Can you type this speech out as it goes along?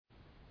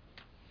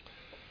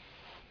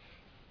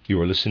You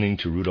are listening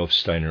to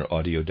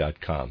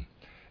RudolfSteinerAudio.com.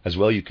 As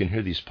well, you can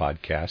hear these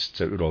podcasts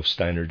at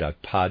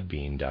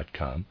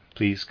RudolfSteiner.podbean.com.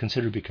 Please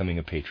consider becoming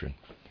a patron.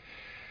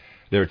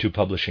 There are two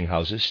publishing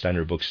houses,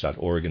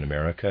 SteinerBooks.org in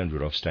America and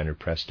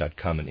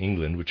RudolfSteinerPress.com in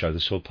England, which are the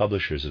sole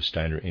publishers of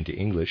Steiner into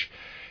English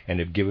and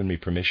have given me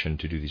permission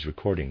to do these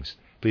recordings.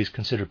 Please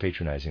consider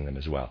patronizing them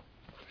as well.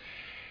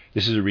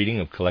 This is a reading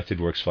of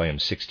Collected Works Volume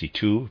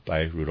 62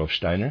 by Rudolf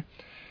Steiner,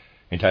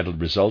 entitled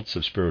Results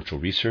of Spiritual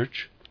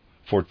Research,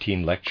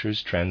 14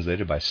 lectures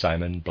translated by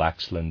Simon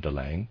Blaxland de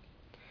Lang.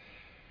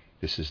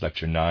 This is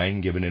Lecture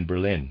 9, given in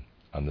Berlin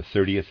on the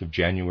 30th of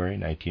January,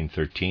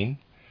 1913,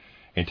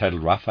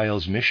 entitled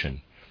Raphael's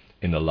Mission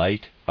in the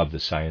Light of the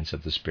Science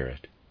of the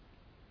Spirit.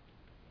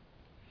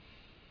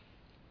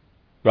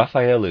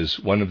 Raphael is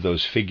one of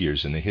those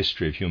figures in the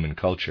history of human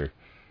culture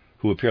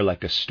who appear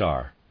like a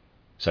star.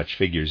 Such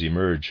figures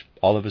emerge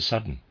all of a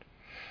sudden,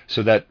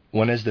 so that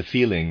one has the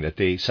feeling that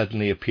they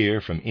suddenly appear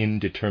from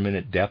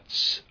indeterminate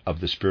depths of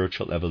the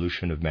spiritual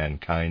evolution of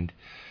mankind,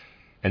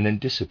 and then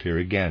disappear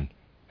again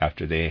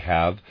after they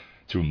have,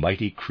 through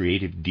mighty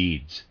creative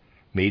deeds,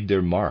 made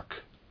their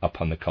mark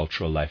upon the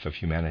cultural life of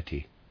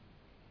humanity.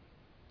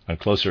 On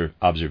closer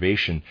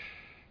observation,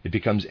 it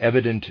becomes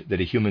evident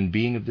that a human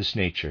being of this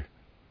nature,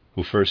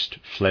 who first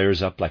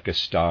flares up like a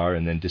star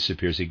and then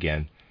disappears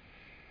again,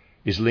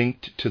 is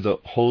linked to the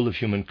whole of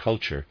human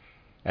culture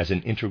as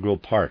an integral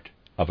part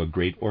of a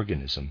great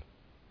organism.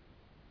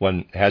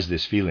 One has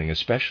this feeling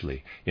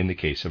especially in the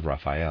case of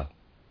Raphael.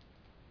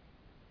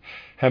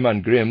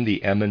 Hermann Grimm,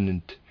 the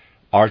eminent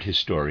art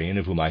historian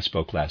of whom I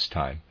spoke last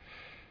time,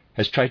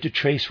 has tried to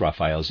trace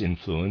Raphael's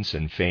influence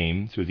and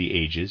fame through the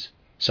ages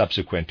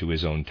subsequent to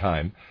his own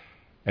time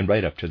and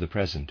right up to the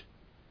present.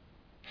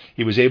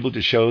 He was able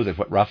to show that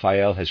what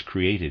Raphael has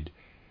created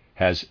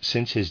has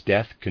since his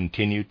death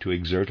continued to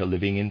exert a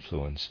living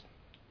influence,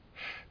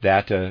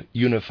 that a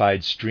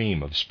unified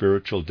stream of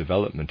spiritual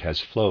development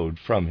has flowed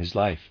from his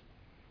life,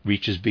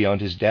 reaches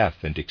beyond his death,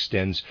 and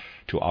extends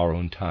to our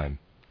own time.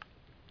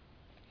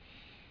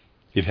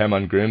 If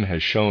Hermann Grimm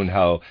has shown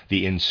how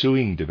the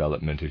ensuing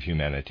development of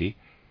humanity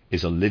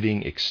is a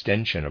living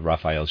extension of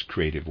Raphael's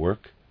creative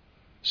work,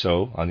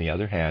 so, on the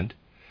other hand,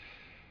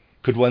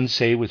 could one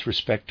say with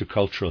respect to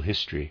cultural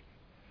history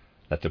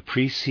that the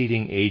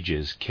preceding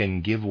ages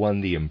can give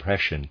one the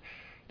impression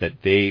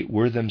that they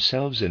were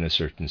themselves, in a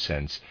certain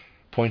sense,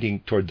 pointing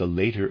toward the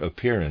later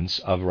appearance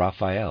of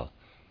Raphael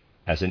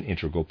as an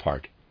integral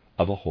part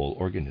of a whole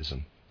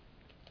organism.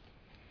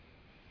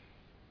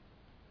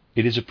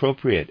 It is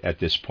appropriate at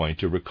this point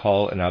to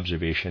recall an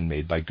observation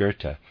made by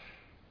Goethe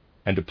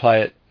and apply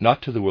it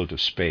not to the world of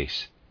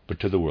space, but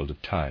to the world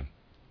of time.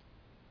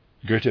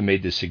 Goethe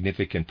made this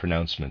significant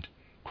pronouncement,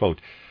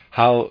 quote,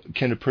 "How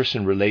can a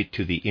person relate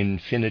to the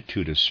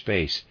infinitude of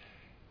space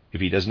if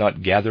he does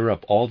not gather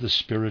up all the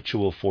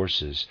spiritual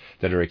forces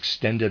that are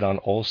extended on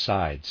all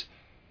sides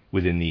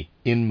within the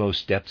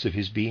inmost depths of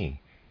his being?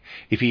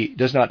 If he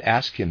does not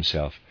ask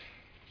himself,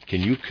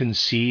 can you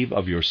conceive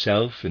of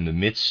yourself in the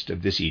midst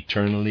of this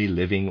eternally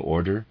living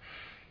order,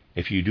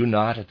 if you do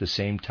not at the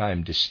same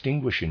time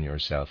distinguish in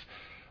yourself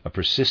a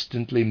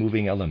persistently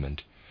moving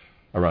element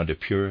around a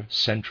pure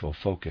central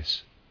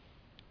focus?"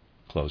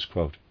 Close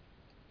quote.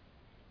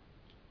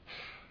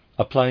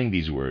 Applying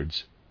these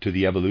words to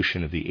the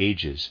evolution of the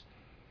ages,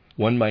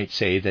 one might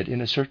say that in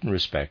a certain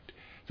respect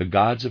the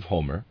gods of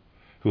Homer,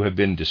 who have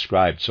been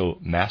described so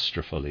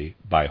masterfully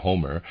by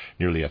Homer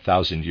nearly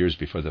 1,000 years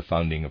before the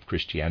founding of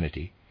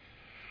Christianity,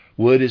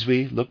 would, as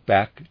we look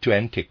back to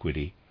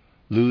antiquity,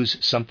 lose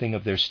something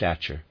of their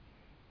stature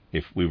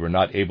if we were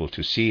not able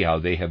to see how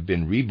they have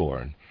been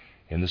reborn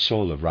in the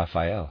soul of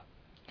Raphael,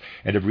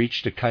 and have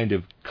reached a kind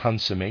of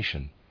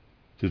consummation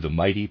through the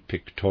mighty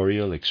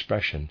pictorial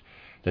expression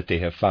that they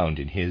have found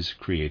in his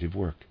creative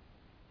work.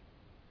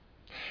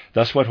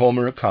 Thus what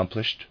Homer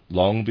accomplished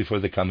long before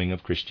the coming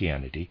of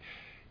Christianity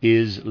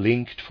is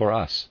linked for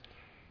us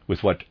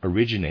with what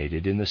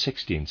originated in the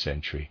 16th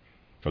century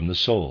from the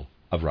soul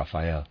of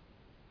Raphael.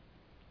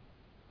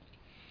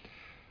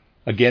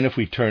 Again, if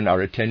we turn our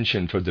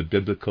attention toward the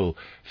biblical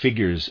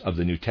figures of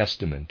the New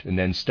Testament and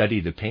then study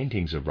the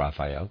paintings of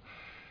Raphael,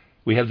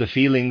 we have the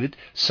feeling that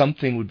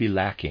something would be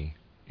lacking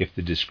if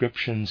the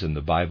descriptions in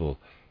the Bible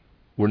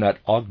were not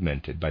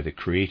augmented by the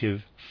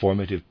creative,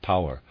 formative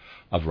power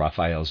of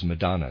Raphael's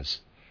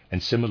Madonnas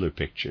and similar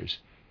pictures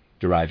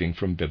deriving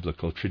from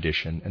biblical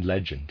tradition and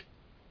legend.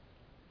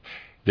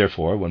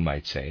 Therefore, one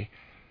might say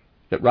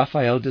that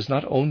Raphael does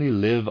not only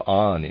live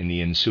on in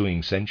the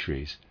ensuing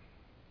centuries,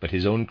 but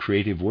his own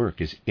creative work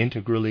is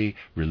integrally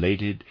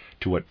related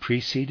to what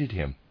preceded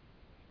him,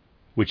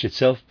 which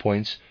itself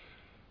points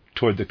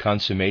toward the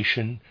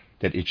consummation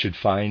that it should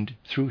find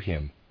through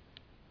him,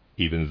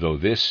 even though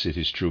this, it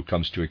is true,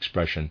 comes to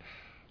expression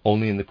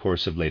only in the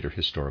course of later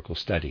historical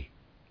study.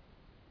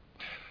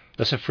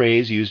 Thus a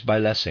phrase used by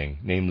Lessing,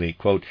 namely,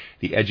 quote,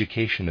 "the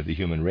education of the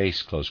human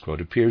race," close quote,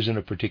 appears in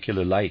a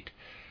particular light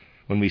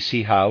when we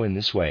see how, in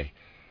this way,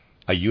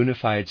 a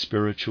unified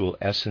spiritual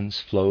essence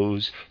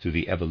flows through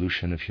the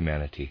evolution of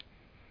humanity.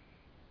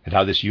 and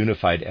how this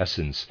unified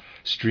essence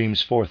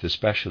streams forth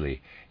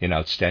especially in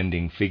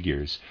outstanding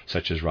figures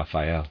such as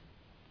Raphael.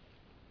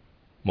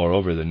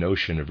 Moreover, the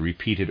notion of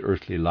repeated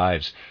earthly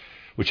lives,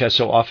 which has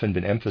so often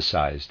been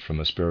emphasized from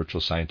a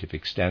spiritual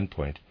scientific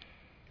standpoint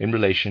in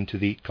relation to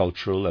the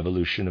cultural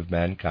evolution of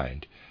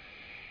mankind,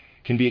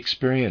 can be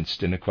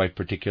experienced in a quite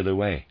particular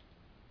way,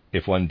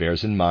 if one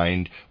bears in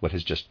mind what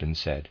has just been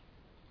said.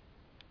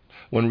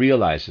 One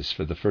realizes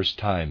for the first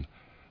time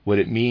what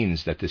it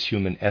means that this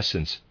human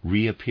essence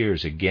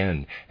reappears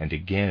again and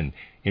again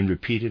in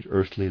repeated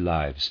earthly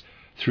lives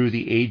through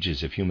the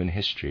ages of human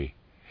history,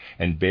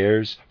 and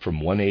bears from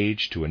one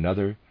age to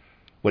another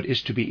what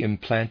is to be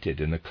implanted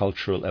in the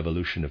cultural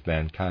evolution of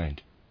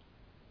mankind.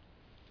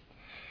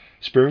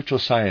 Spiritual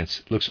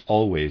science looks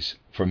always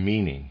for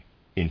meaning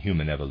in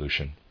human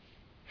evolution.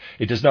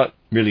 It does not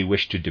merely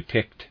wish to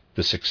depict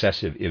the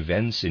successive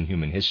events in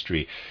human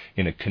history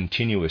in a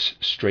continuous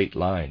straight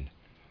line,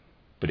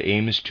 but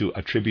aims to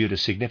attribute a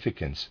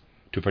significance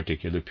to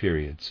particular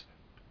periods,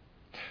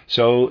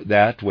 so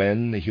that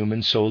when the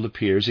human soul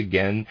appears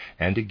again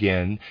and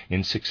again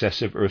in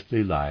successive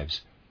earthly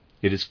lives,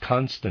 it is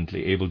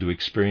constantly able to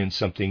experience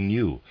something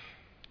new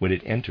when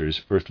it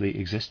enters earthly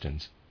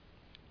existence.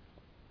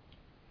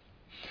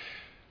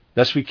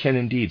 Thus we can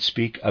indeed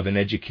speak of an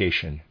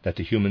education that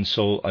the human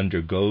soul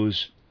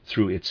undergoes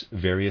through its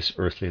various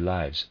earthly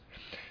lives,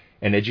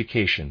 an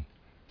education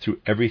through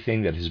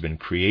everything that has been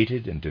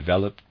created and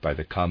developed by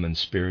the common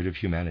spirit of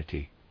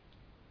humanity.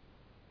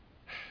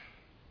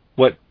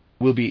 What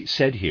will be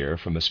said here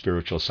from a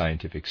spiritual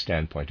scientific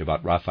standpoint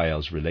about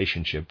Raphael's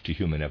relationship to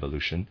human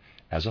evolution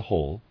as a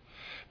whole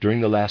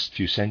during the last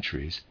few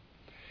centuries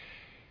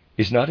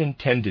is not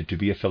intended to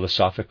be a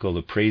philosophical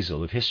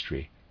appraisal of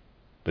history,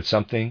 but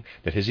something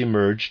that has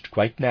emerged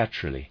quite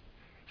naturally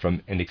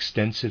from an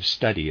extensive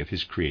study of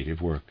his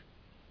creative work.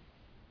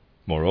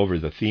 Moreover,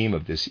 the theme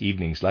of this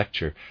evening's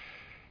lecture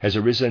has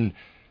arisen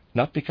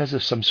not because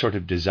of some sort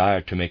of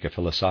desire to make a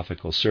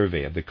philosophical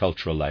survey of the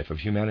cultural life of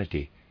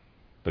humanity,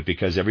 but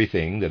because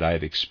everything that I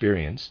have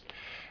experienced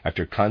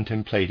after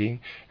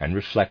contemplating and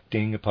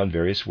reflecting upon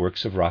various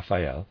works of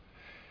Raphael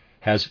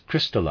has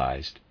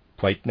crystallized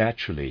quite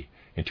naturally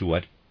into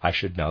what I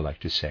should now like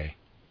to say.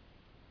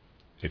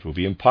 It will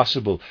be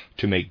impossible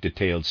to make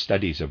detailed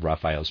studies of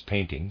Raphael's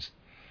paintings.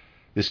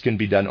 This can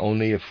be done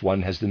only if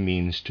one has the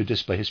means to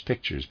display his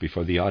pictures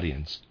before the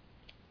audience.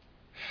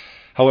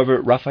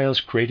 However,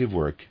 Raphael's creative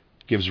work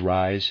gives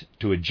rise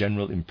to a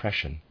general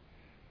impression,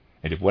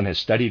 and if one has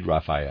studied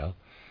Raphael,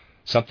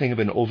 something of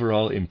an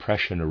overall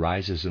impression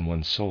arises in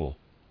one's soul.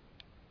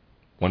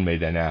 One may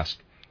then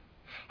ask,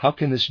 how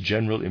can this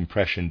general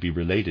impression be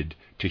related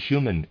to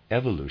human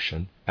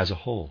evolution as a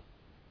whole?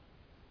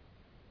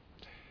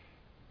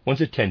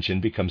 One's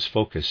attention becomes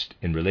focused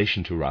in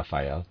relation to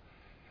Raphael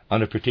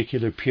on a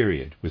particular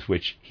period with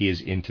which he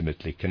is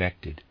intimately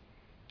connected,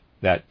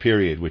 that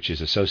period which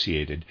is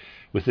associated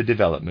with the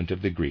development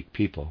of the Greek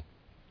people.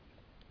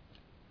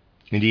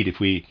 Indeed, if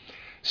we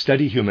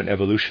study human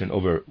evolution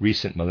over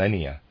recent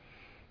millennia,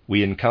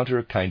 we encounter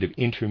a kind of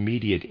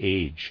intermediate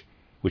age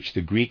which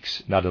the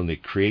Greeks not only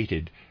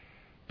created,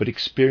 but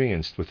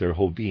experienced with their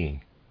whole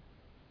being.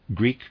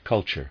 Greek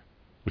culture,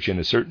 which in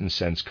a certain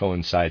sense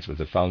coincides with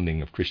the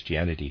founding of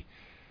Christianity,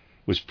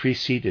 was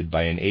preceded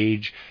by an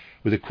age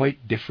with a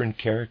quite different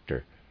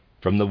character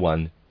from the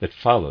one that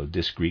followed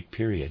this Greek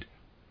period.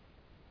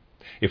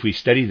 If we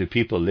study the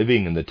people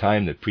living in the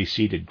time that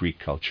preceded Greek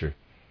culture,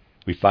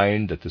 we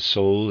find that the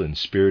soul and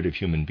spirit of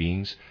human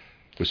beings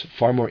was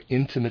far more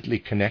intimately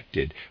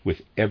connected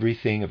with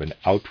everything of an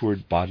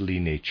outward bodily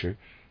nature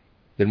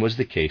than was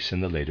the case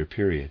in the later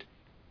period.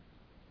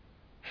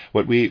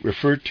 What we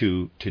refer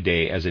to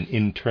today as an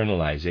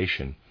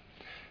internalization,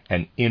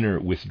 an inner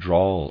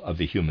withdrawal of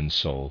the human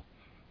soul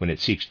when it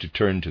seeks to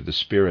turn to the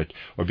spirit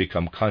or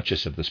become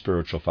conscious of the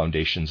spiritual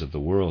foundations of the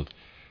world,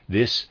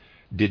 this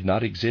did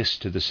not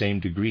exist to the same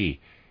degree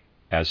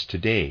as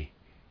today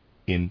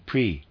in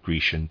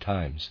pre-Grecian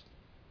times.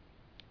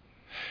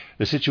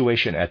 The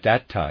situation at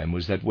that time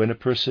was that when a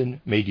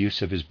person made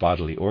use of his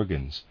bodily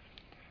organs,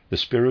 the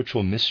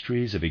spiritual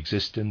mysteries of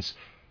existence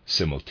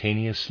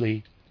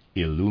simultaneously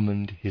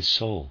illumined his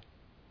soul.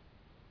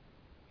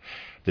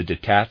 The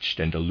detached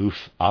and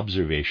aloof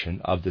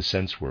observation of the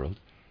sense world,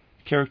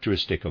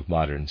 characteristic of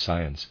modern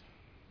science,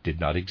 did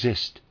not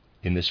exist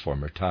in this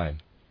former time.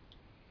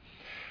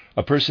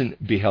 A person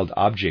beheld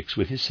objects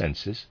with his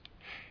senses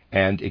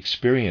and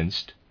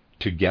experienced,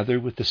 together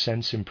with the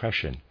sense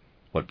impression,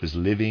 what was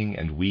living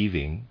and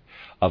weaving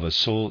of a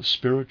soul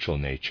spiritual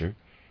nature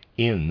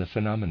in the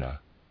phenomena.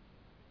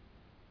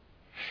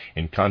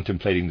 In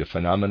contemplating the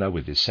phenomena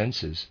with his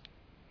senses,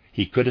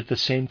 he could at the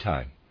same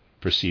time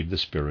perceive the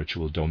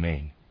spiritual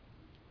domain.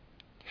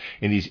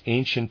 In these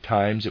ancient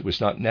times it was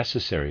not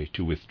necessary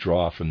to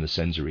withdraw from the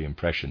sensory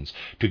impressions,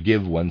 to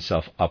give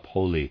oneself up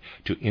wholly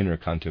to inner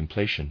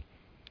contemplation,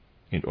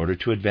 in order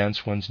to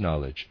advance one's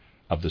knowledge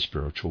of the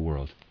spiritual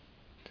world.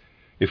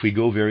 If we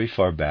go very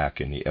far back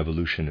in the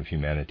evolution of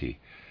humanity,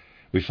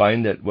 we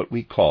find that what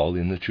we call,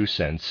 in the true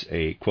sense,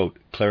 a, quote,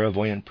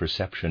 clairvoyant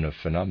perception of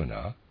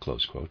phenomena,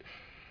 close quote,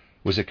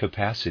 was a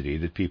capacity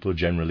that people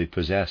generally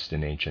possessed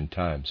in ancient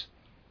times,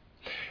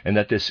 and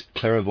that this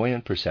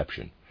clairvoyant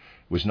perception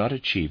was not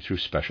achieved through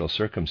special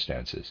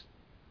circumstances,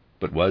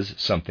 but was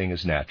something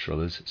as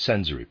natural as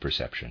sensory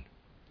perception.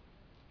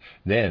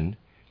 Then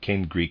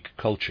came Greek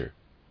culture,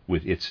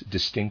 with its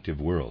distinctive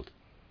world,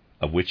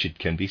 of which it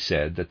can be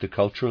said that the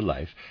cultural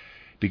life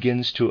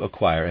begins to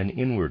acquire an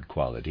inward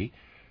quality,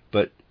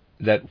 but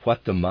that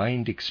what the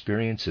mind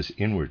experiences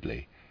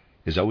inwardly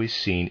is always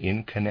seen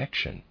in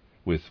connection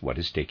with what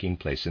is taking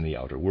place in the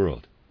outer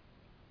world.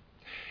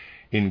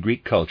 In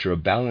Greek culture, a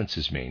balance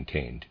is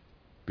maintained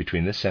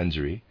between the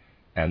sensory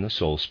and the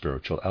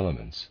soul-spiritual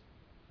elements.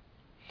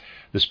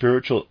 The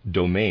spiritual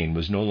domain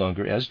was no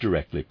longer as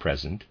directly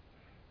present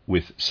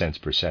with sense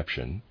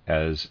perception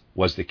as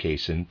was the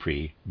case in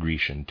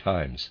pre-Grecian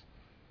times.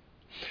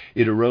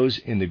 It arose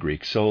in the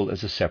Greek soul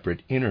as a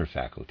separate inner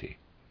faculty,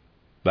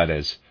 but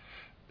as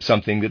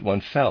something that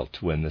one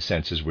felt when the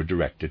senses were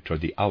directed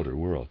toward the outer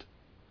world.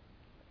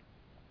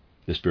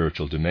 The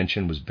spiritual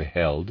dimension was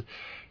beheld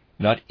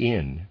not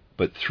in,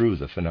 but through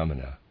the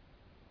phenomena.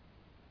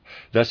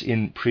 Thus,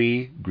 in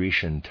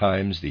pre-Grecian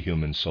times, the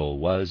human soul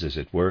was, as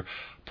it were,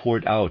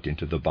 poured out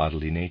into the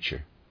bodily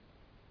nature.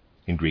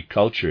 In Greek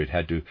culture, it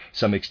had to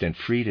some extent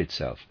freed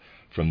itself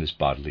from this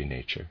bodily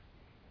nature,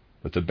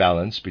 but the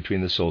balance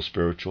between the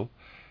soul-spiritual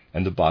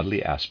and the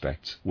bodily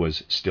aspects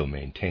was still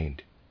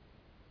maintained.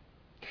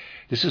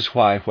 This is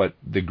why what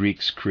the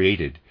Greeks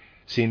created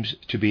seems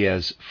to be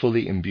as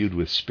fully imbued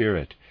with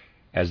spirit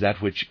as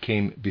that which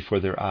came before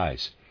their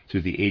eyes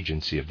through the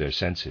agency of their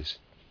senses.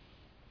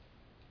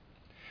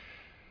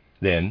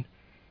 Then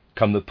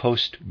come the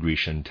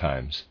post-Grecian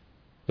times,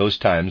 those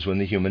times when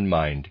the human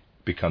mind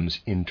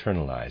becomes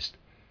internalized,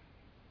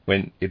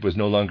 when it was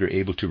no longer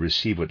able to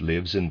receive what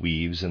lives and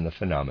weaves in the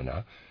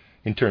phenomena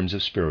in terms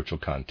of spiritual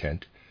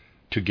content,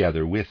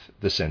 together with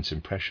the sense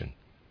impression.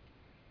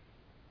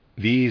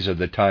 These are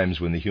the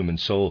times when the human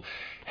soul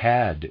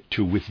had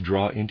to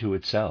withdraw into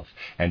itself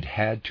and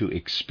had to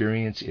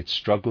experience its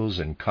struggles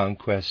and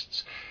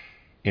conquests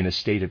in a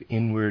state of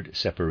inward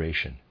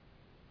separation,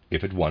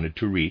 if it wanted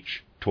to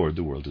reach toward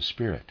the world of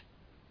spirit.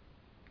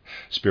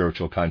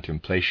 Spiritual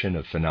contemplation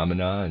of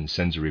phenomena and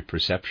sensory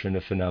perception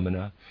of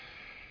phenomena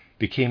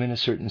became, in a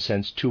certain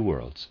sense, two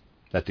worlds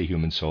that the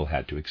human soul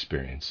had to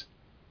experience.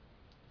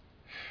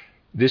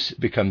 This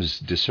becomes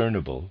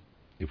discernible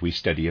if we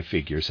study a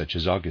figure such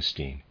as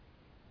Augustine,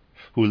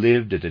 who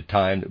lived at a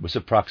time that was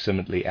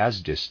approximately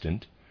as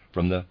distant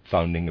from the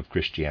founding of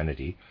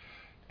Christianity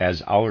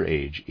as our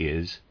age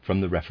is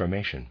from the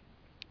Reformation.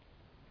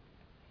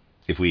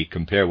 If we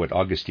compare what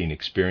Augustine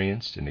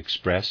experienced and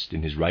expressed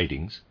in his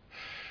writings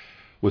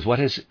with what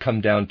has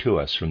come down to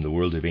us from the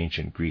world of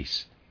ancient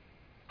Greece,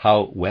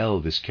 how well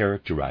this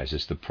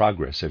characterizes the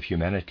progress of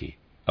humanity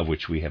of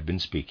which we have been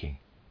speaking.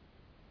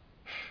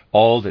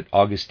 All that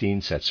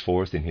Augustine sets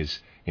forth in his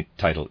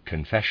entitled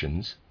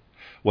Confessions,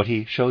 what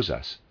he shows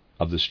us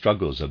of the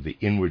struggles of the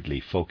inwardly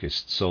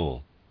focused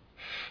soul,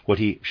 what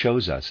he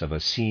shows us of a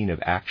scene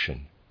of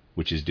action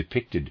which is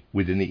depicted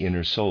within the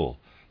inner soul,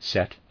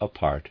 set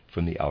apart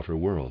from the outer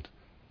world.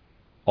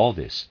 All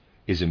this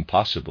is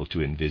impossible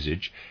to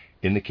envisage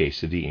in the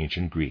case of the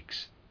ancient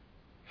Greeks,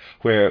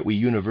 where we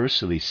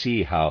universally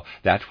see how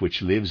that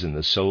which lives in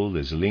the soul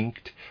is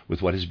linked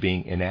with what is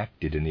being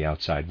enacted in the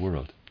outside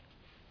world.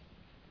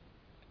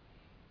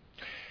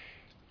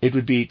 It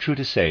would be true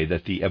to say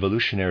that the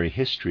evolutionary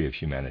history of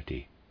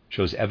humanity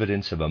shows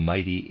evidence of a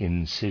mighty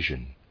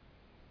incision.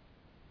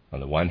 On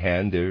the one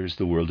hand, there is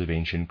the world of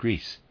ancient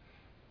Greece,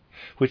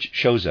 which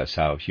shows us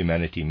how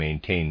humanity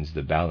maintains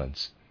the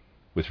balance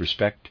with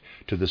respect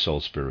to the soul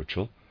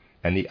spiritual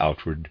and the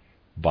outward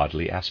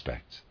bodily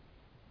aspects.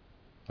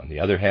 On the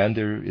other hand,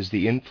 there is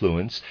the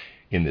influence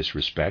in this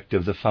respect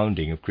of the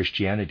founding of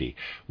Christianity,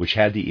 which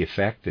had the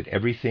effect that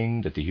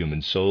everything that the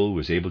human soul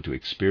was able to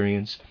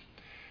experience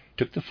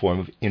took the form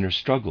of inner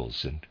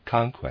struggles and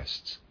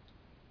conquests,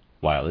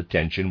 while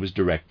attention was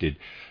directed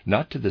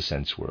not to the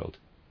sense world,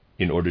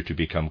 in order to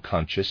become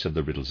conscious of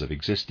the riddles of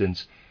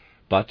existence,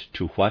 but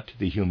to what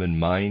the human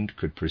mind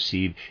could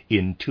perceive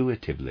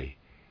intuitively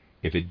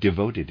if it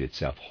devoted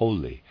itself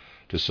wholly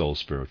to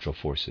soul-spiritual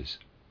forces.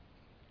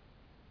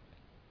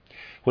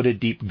 What a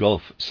deep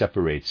gulf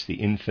separates the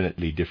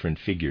infinitely different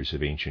figures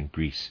of ancient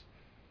Greece,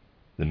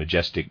 the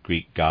majestic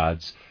Greek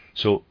gods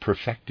so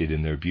perfected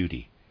in their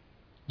beauty,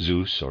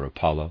 Zeus or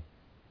Apollo,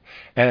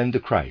 and the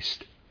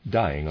Christ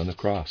dying on the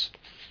cross,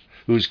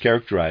 who is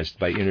characterized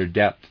by inner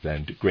depth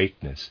and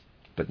greatness,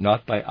 but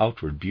not by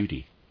outward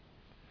beauty.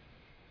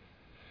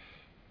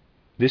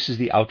 This is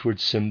the outward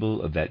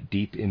symbol of that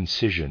deep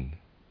incision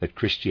that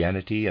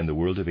Christianity and the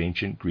world of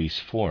ancient Greece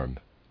form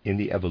in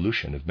the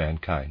evolution of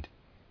mankind.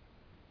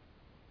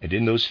 And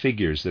in those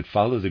figures that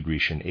follow the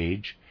Grecian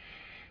age,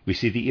 we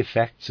see the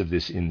effects of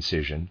this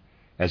incision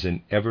as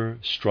an ever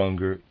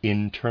stronger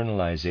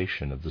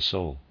internalization of the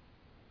soul.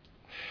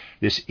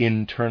 This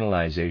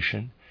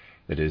internalization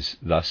that has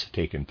thus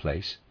taken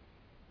place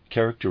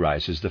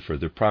characterizes the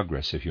further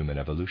progress of human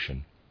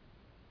evolution.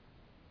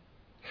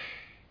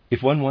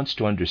 If one wants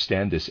to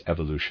understand this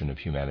evolution of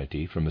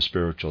humanity from a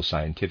spiritual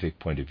scientific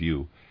point of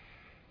view,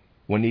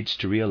 one needs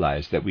to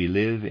realize that we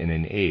live in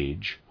an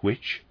age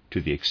which,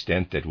 to the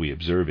extent that we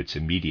observe its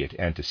immediate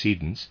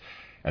antecedents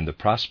and the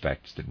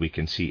prospects that we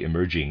can see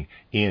emerging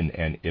in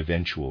an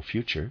eventual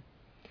future,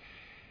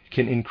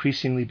 can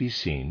increasingly be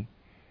seen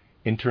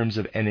in terms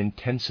of an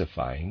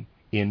intensifying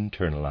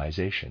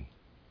internalization.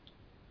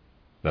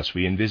 Thus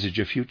we envisage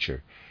a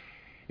future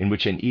in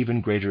which an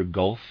even greater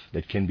gulf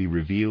that can be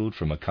revealed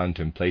from a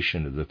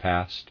contemplation of the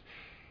past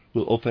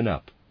will open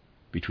up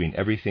between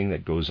everything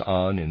that goes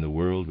on in the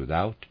world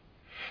without,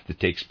 that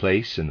takes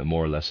place in the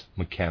more or less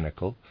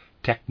mechanical,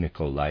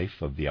 technical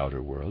life of the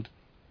outer world,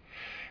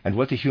 and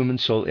what the human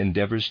soul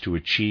endeavors to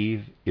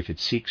achieve if it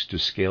seeks to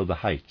scale the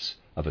heights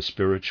of a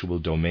spiritual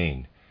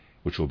domain,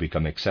 which will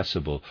become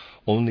accessible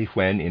only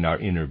when, in our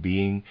inner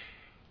being,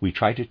 we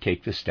try to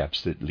take the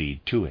steps that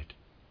lead to it.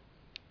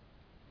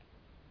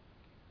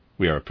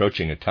 We are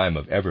approaching a time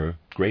of ever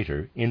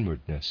greater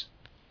inwardness.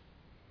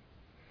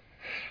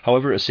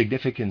 However, a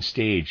significant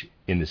stage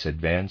in this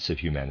advance of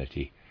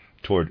humanity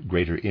toward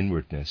greater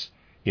inwardness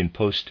in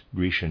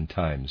post-Grecian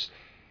times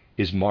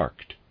is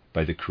marked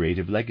by the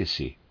creative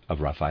legacy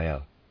of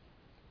Raphael.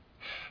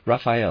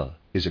 Raphael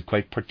is a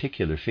quite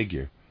particular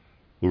figure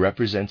who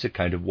represents a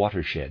kind of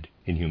watershed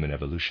in human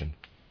evolution.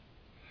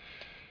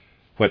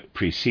 What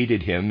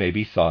preceded him may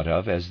be thought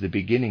of as the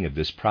beginning of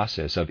this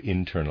process of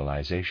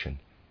internalization,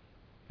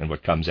 and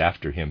what comes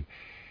after him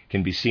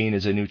can be seen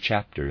as a new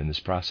chapter in this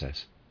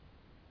process.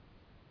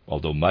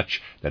 Although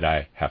much that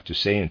I have to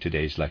say in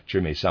today's lecture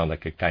may sound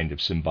like a kind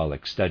of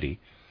symbolic study,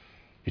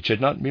 it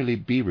should not merely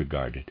be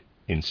regarded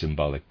in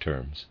symbolic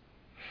terms,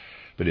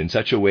 but in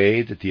such a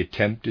way that the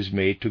attempt is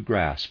made to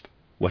grasp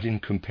what, in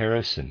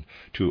comparison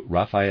to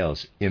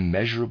Raphael's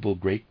immeasurable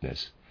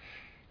greatness,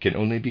 can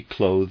only be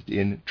clothed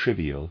in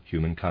trivial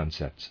human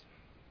concepts,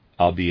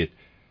 albeit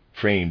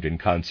framed in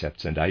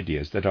concepts and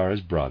ideas that are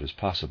as broad as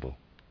possible.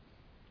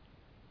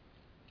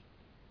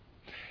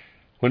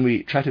 When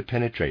we try to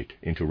penetrate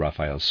into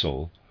Raphael's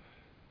soul,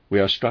 we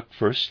are struck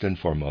first and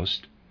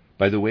foremost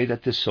by the way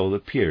that this soul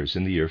appears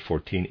in the year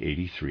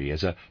 1483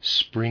 as a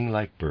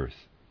spring-like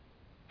birth,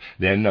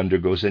 then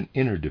undergoes an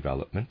inner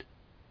development,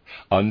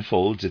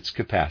 unfolds its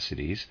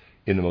capacities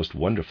in the most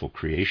wonderful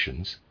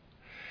creations,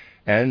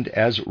 and,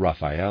 as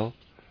Raphael,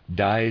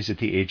 dies at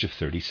the age of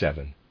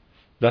 37,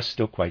 thus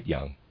still quite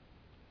young.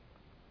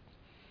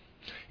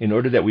 In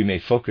order that we may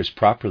focus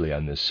properly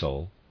on this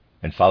soul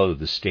and follow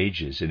the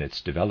stages in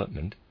its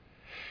development,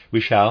 we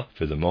shall,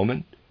 for the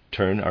moment,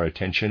 turn our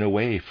attention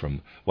away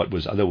from what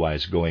was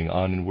otherwise going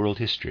on in world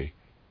history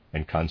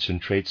and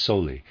concentrate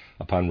solely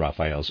upon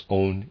Raphael's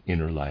own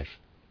inner life.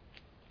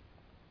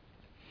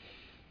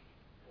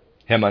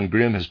 Hermann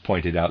Grimm has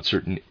pointed out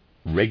certain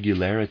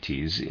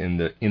regularities in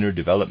the inner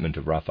development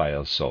of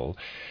Raphael's soul,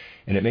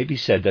 and it may be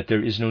said that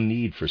there is no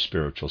need for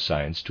spiritual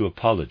science to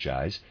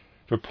apologize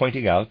for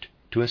pointing out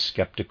to a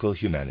skeptical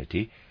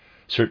humanity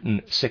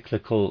certain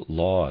cyclical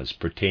laws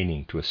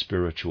pertaining to a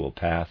spiritual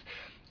path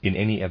in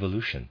any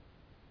evolution,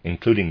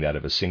 including that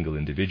of a single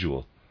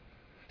individual,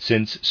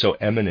 since so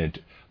eminent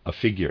a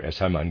figure as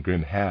Hermann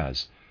Grimm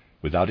has,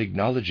 without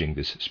acknowledging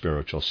this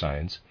spiritual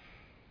science,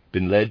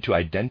 been led to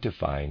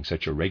identifying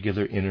such a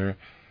regular inner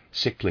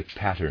cyclic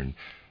pattern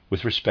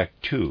with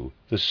respect to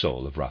the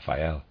soul of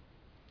Raphael.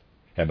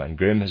 Hermann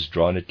Grimm has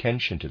drawn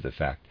attention to the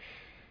fact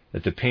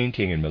that the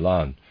painting in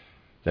Milan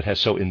that has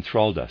so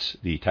enthralled us,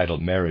 the title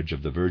Marriage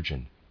of the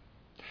Virgin,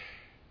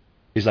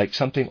 is like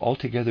something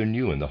altogether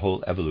new in the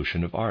whole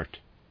evolution of art,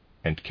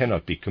 and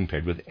cannot be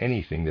compared with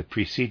anything that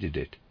preceded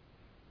it.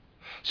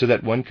 So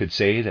that one could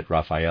say that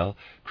Raphael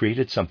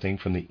created something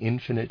from the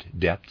infinite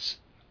depths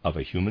of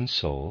a human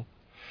soul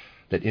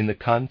that, in the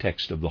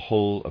context of the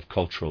whole of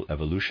cultural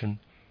evolution,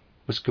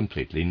 was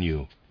completely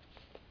new.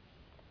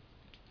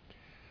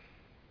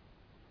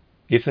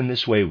 If in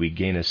this way we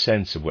gain a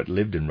sense of what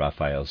lived in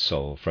Raphael's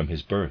soul from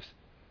his birth,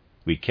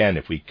 we can,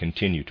 if we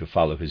continue to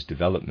follow his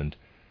development,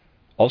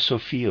 also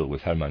feel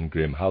with Hermann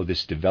Grimm how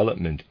this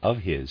development of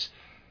his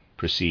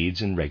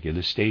proceeds in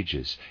regular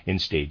stages, in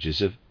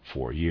stages of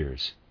 4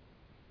 years.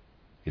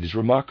 It is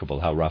remarkable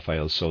how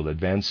Raphael's soul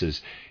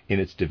advances in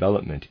its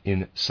development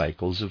in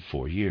cycles of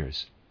 4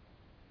 years.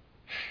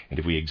 And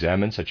if we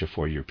examine such a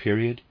 4-year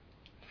period,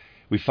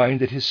 we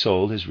find that his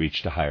soul has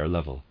reached a higher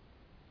level.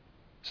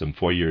 Some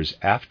 4 years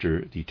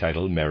after the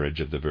title Marriage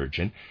of the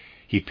Virgin,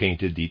 he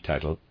painted the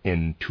title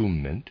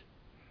Entombment.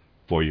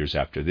 4 years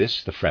after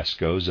this, the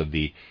frescoes of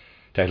the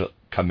title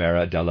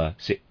Camera della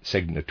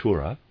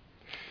Segnatura,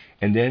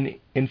 and then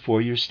in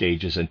 4-year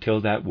stages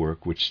until that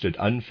work which stood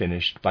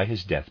unfinished by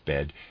his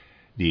deathbed,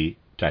 the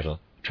title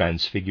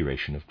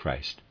Transfiguration of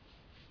Christ.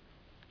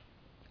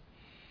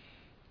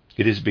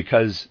 It is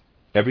because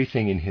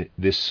everything in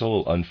this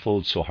soul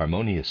unfolds so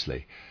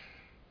harmoniously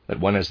that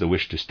one has the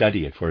wish to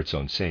study it for its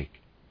own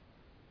sake.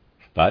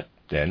 But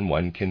then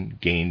one can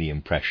gain the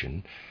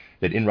impression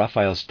that in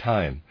Raphael's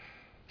time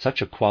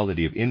such a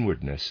quality of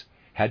inwardness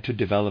had to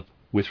develop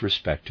with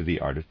respect to the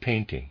art of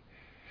painting,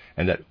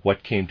 and that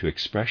what came to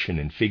expression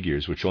in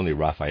figures which only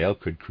Raphael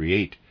could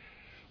create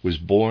was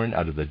born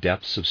out of the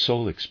depths of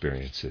soul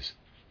experiences,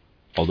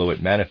 although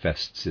it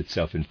manifests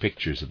itself in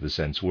pictures of the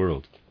sense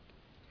world.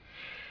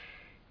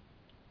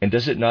 And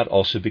does it not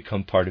also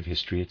become part of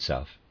history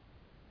itself?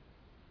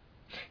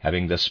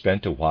 Having thus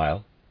spent a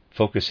while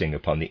focusing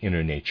upon the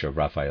inner nature of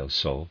Raphael's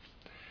soul,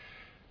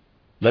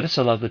 let us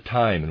allow the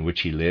time in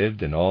which he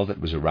lived and all that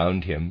was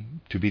around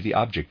him to be the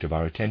object of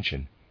our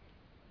attention.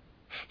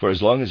 For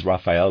as long as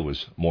Raphael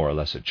was more or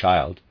less a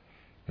child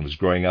and was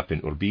growing up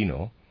in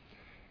Urbino,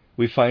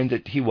 we find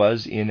that he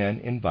was in an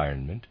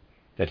environment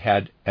that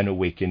had an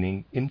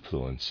awakening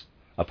influence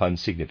upon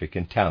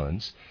significant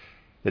talents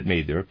that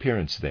made their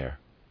appearance there.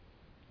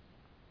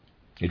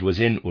 It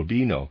was in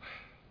Urbino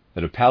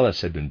that a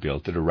palace had been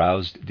built that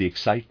aroused the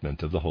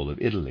excitement of the whole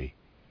of Italy.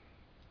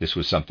 This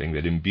was something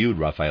that imbued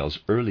Raphael's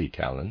early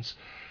talents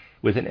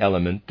with an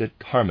element that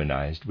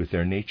harmonized with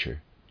their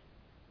nature.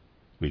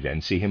 We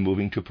then see him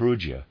moving to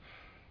Perugia,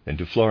 then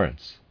to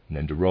Florence, and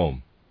then to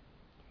Rome.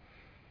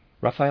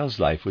 Raphael's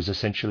life was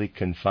essentially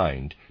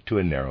confined to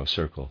a narrow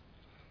circle.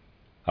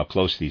 How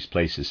close these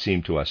places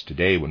seem to us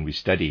today when we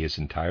study his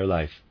entire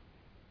life.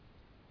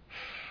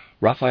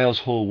 Raphael's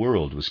whole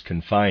world was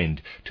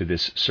confined to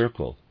this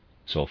circle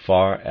so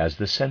far as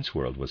the sense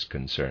world was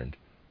concerned.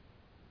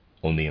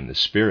 Only in the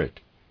spirit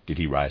did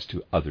he rise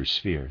to other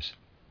spheres.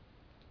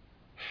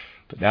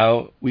 But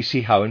now we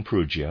see how in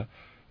Perugia,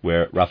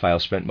 where Raphael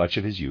spent much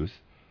of his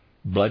youth,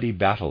 bloody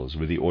battles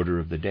were the order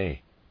of the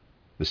day.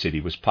 The city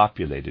was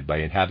populated by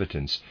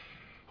inhabitants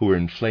who were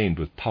inflamed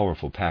with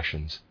powerful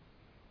passions.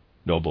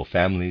 Noble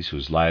families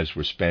whose lives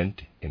were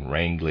spent in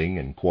wrangling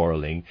and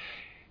quarreling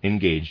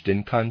engaged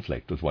in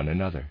conflict with one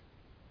another.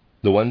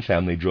 The one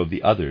family drove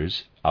the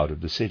others out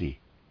of the city.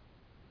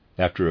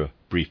 After a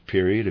brief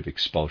period of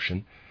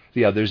expulsion,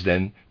 the others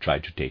then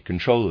tried to take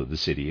control of the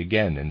city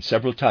again, and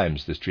several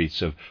times the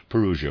streets of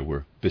Perugia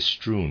were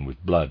bestrewn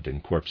with blood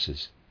and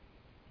corpses.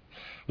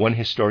 One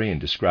historian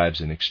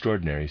describes an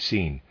extraordinary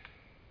scene,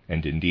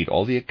 and indeed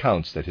all the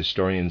accounts that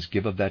historians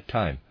give of that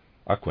time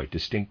are quite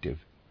distinctive.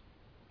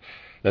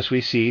 Thus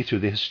we see through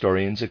the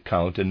historian's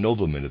account a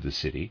nobleman of the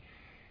city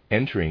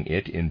entering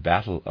it in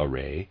battle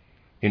array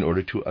in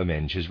order to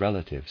avenge his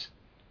relatives.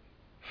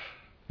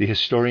 The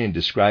historian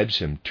describes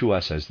him to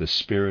us as the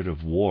spirit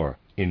of war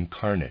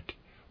incarnate,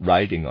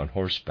 riding on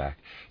horseback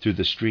through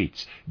the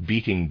streets,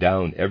 beating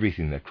down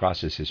everything that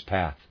crosses his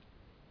path.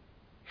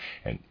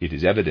 And it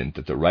is evident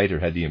that the writer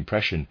had the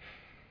impression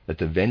that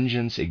the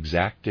vengeance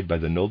exacted by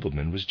the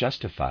nobleman was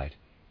justified,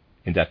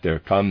 and that there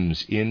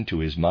comes into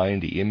his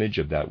mind the image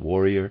of that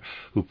warrior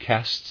who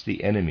casts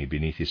the enemy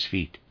beneath his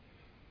feet.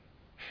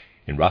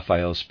 In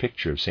Raphael's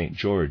picture of St.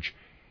 George,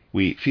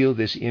 we feel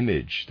this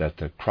image that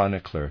the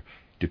chronicler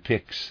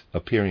depicts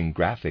appearing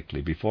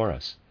graphically before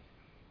us,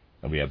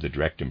 and we have the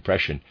direct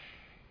impression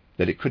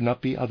that it could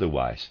not be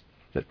otherwise,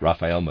 that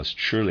Raphael must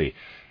surely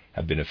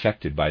have been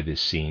affected by this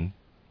scene,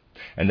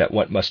 and that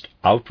what must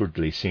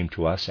outwardly seem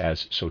to us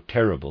as so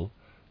terrible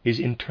is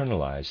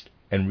internalized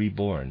and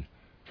reborn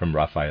from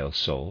Raphael's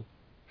soul,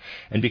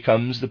 and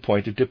becomes the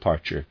point of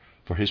departure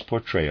for his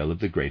portrayal of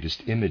the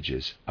greatest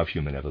images of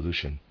human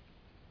evolution.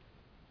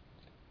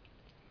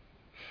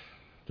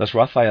 Thus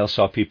Raphael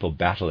saw people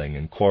battling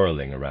and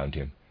quarreling around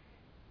him.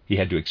 He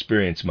had to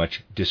experience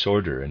much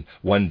disorder and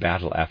one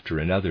battle after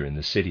another in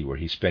the city where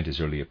he spent his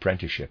early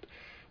apprenticeship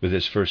with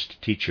his first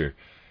teacher,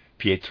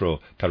 Pietro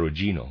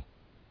Perugino.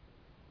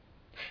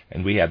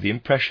 And we have the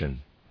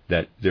impression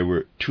that there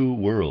were two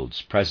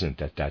worlds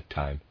present at that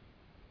time,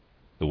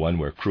 the one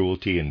where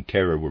cruelty and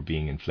terror were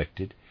being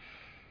inflicted,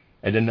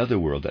 and another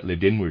world that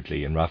lived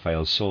inwardly in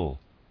Raphael's soul,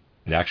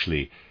 and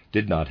actually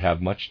did not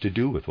have much to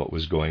do with what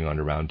was going on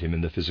around him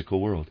in the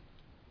physical world.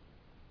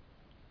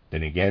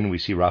 Then again we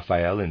see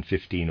Raphael in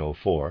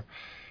 1504,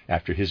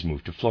 after his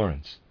move to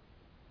Florence.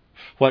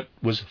 What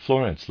was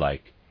Florence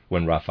like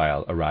when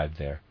Raphael arrived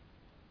there?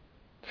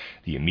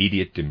 The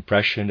immediate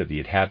impression of the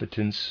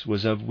inhabitants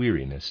was of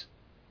weariness,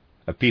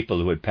 a people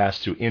who had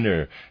passed through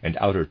inner and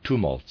outer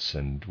tumults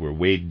and were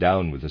weighed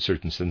down with a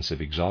certain sense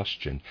of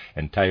exhaustion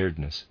and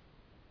tiredness.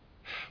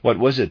 What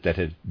was it that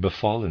had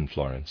befallen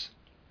Florence?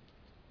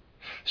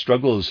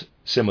 Struggles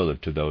similar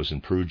to those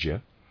in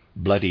Perugia,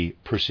 bloody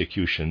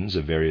persecutions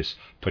of various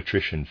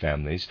patrician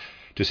families,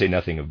 to say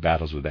nothing of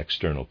battles with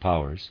external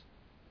powers,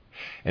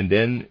 and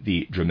then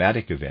the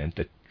dramatic event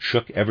that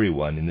shook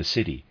everyone in the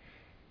city,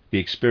 the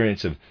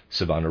experience of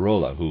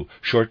Savonarola, who,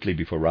 shortly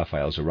before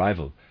Raphael's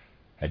arrival,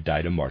 had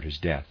died a martyr's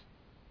death.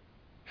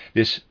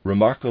 This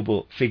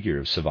remarkable figure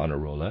of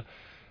Savonarola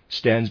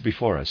stands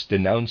before us,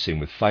 denouncing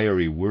with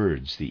fiery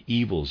words the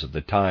evils of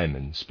the time,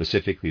 and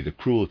specifically the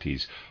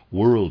cruelties,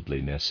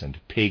 worldliness,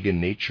 and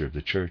pagan nature of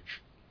the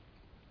Church.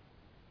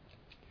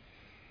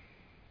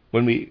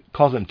 When we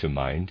call them to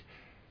mind,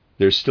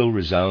 there still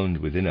resound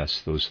within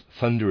us those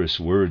thunderous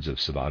words of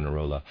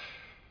Savonarola,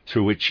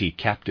 through which he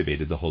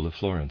captivated the whole of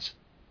Florence,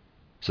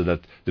 so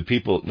that the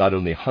people not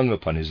only hung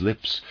upon his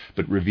lips,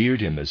 but revered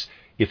him as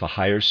if a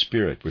higher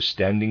spirit were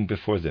standing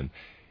before them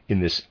in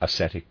this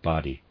ascetic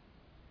body.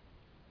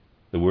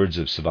 The words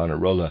of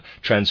Savonarola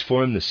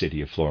transformed the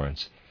city of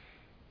Florence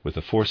with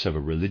the force of a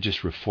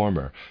religious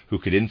reformer who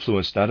could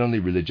influence not only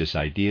religious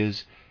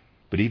ideas,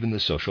 but even the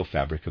social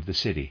fabric of the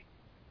city.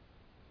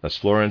 Thus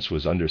Florence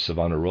was under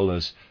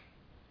Savonarola's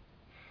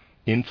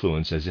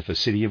influence as if a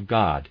city of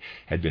God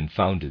had been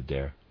founded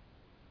there.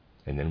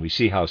 And then we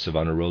see how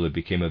Savonarola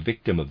became a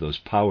victim of those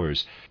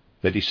powers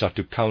that he sought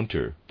to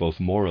counter both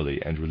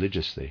morally and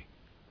religiously.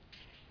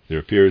 There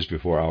appears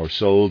before our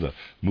soul the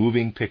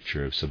moving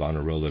picture of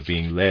Savonarola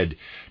being led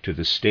to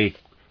the stake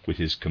with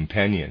his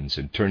companions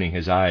and turning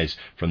his eyes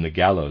from the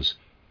gallows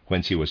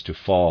whence he was to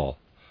fall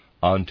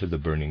onto the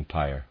burning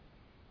pyre.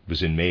 It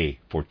was in May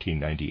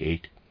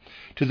 1498.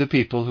 To the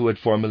people who had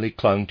formerly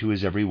clung to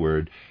his every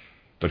word,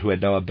 but who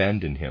had now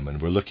abandoned him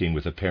and were looking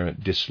with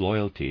apparent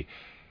disloyalty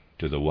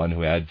to the one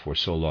who had for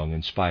so long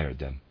inspired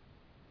them.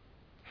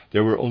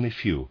 There were only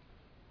few,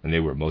 and they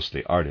were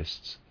mostly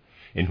artists,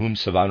 in whom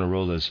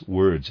Savonarola's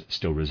words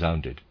still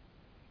resounded.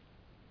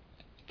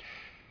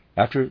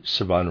 After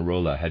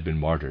Savonarola had been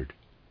martyred,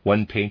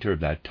 one painter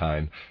of that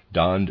time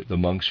donned the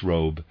monk's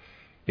robe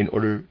in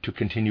order to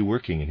continue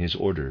working in his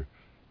order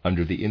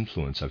under the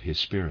influence of his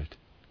spirit.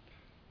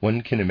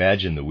 One can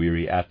imagine the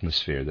weary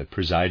atmosphere that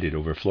presided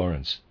over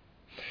Florence.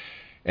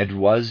 And it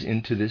was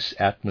into this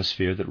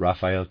atmosphere that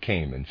Raphael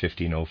came in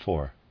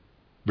 1504,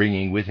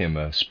 bringing with him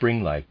a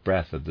spring-like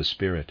breath of the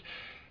Spirit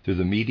through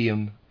the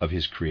medium of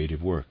his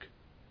creative work,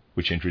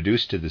 which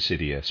introduced to the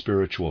city a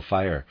spiritual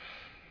fire,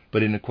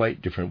 but in a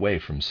quite different way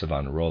from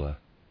Savonarola.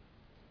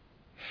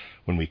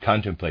 When we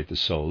contemplate the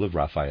soul of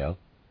Raphael,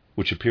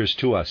 which appears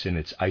to us in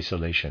its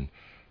isolation,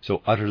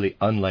 so utterly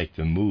unlike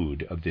the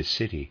mood of this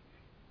city,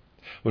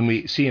 when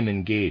we see him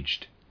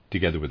engaged,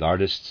 together with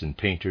artists and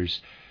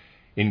painters,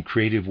 in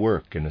creative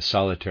work in a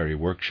solitary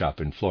workshop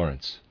in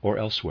Florence or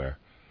elsewhere,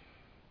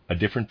 a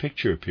different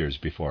picture appears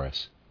before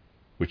us,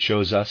 which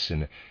shows us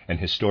in an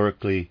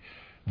historically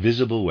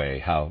visible way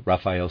how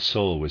Raphael's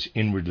soul was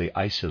inwardly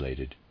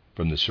isolated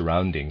from the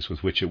surroundings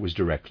with which it was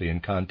directly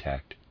in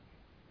contact.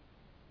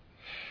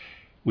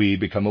 We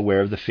become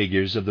aware of the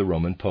figures of the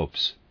Roman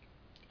popes,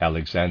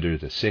 Alexander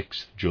VI,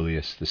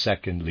 Julius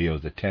II, Leo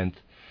X,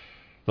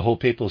 the whole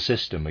papal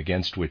system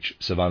against which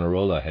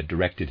Savonarola had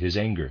directed his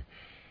anger,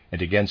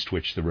 and against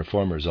which the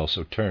reformers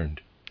also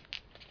turned.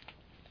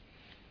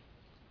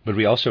 But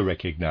we also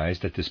recognize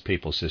that this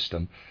papal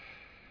system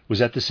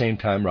was at the same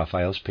time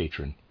Raphael's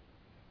patron.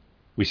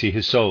 We see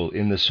his soul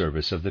in the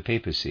service of the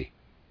papacy,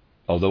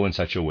 although in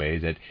such a way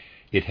that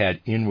it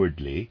had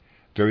inwardly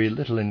very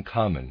little in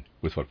common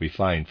with what we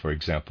find, for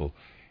example,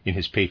 in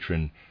his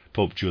patron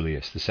Pope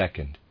Julius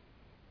II,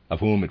 of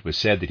whom it was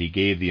said that he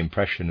gave the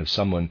impression of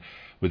someone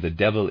with the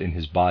devil in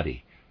his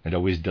body and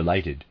always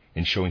delighted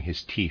in showing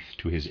his teeth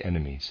to his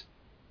enemies.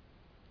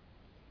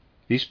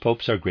 These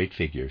popes are great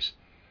figures,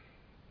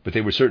 but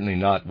they were certainly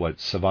not what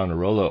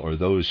Savonarola or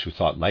those who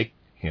thought like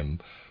him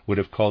would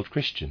have called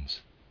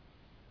Christians.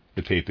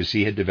 The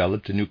papacy had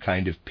developed a new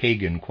kind of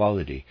pagan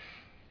quality,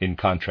 in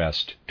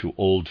contrast to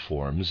old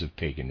forms of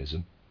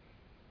paganism.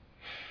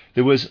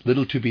 There was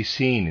little to be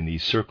seen in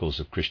these circles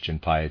of Christian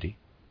piety,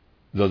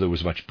 though there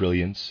was much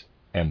brilliance,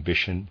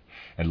 ambition,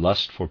 and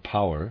lust for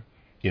power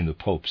in the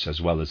popes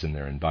as well as in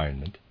their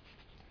environment.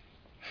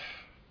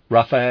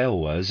 Raphael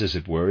was, as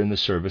it were, in the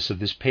service of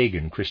this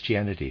pagan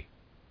Christianity,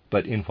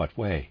 but in what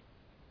way?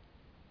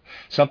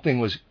 Something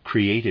was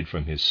created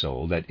from his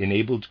soul that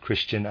enabled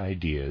Christian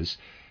ideas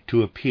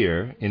to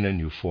appear in a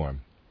new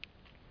form.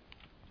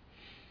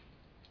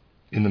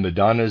 In the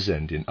Madonnas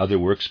and in other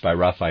works by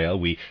Raphael,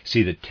 we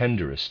see the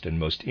tenderest and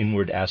most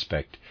inward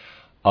aspect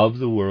of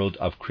the world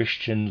of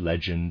Christian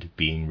legend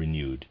being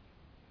renewed.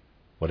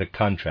 What a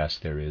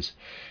contrast there is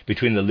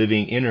between the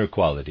living inner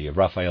quality of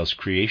Raphael's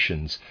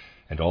creations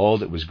and all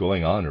that was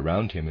going on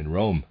around him in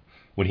Rome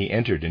when he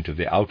entered into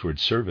the outward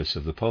service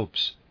of the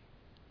popes.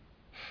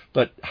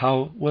 But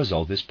how was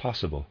all this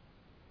possible?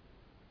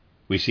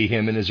 We see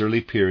him in his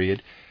early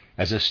period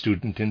as a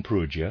student in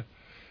Perugia.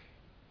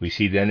 We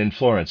see then in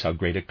Florence how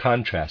great a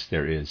contrast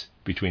there is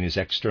between his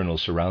external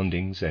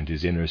surroundings and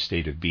his inner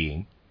state of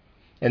being,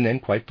 and then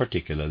quite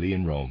particularly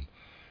in Rome,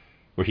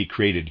 where he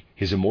created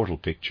his immortal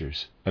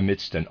pictures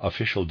amidst an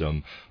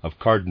officialdom of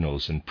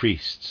cardinals and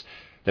priests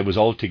that was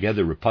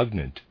altogether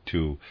repugnant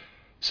to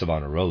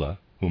Savonarola,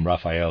 whom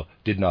Raphael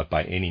did not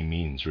by any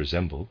means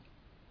resemble.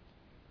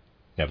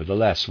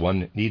 Nevertheless,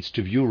 one needs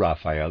to view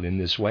Raphael in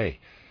this way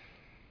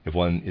if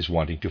one is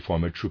wanting to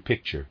form a true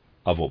picture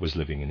of what was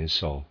living in his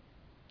soul.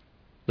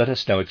 Let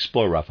us now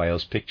explore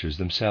Raphael's pictures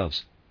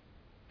themselves.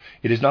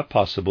 It is not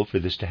possible for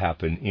this to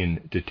happen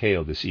in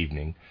detail this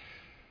evening,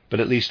 but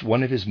at least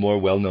one of his more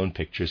well-known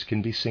pictures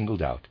can be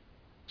singled out,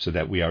 so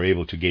that we are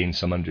able to gain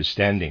some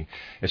understanding,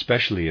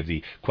 especially of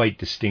the quite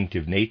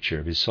distinctive nature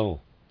of his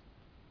soul.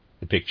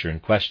 The picture in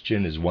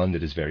question is one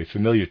that is very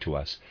familiar to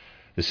us,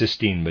 the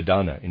Sistine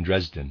Madonna in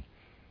Dresden,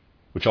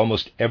 which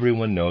almost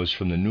everyone knows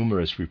from the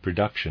numerous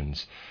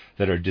reproductions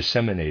that are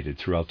disseminated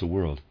throughout the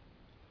world.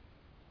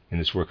 In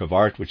this work of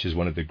art, which is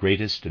one of the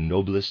greatest and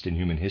noblest in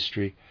human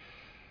history,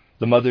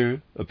 the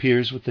mother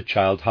appears with the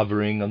child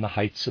hovering on the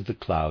heights of the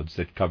clouds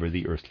that cover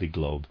the earthly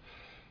globe,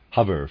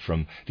 hover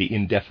from the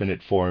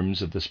indefinite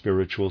forms of the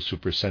spiritual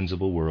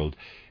supersensible world,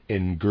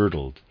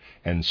 engirdled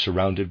and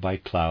surrounded by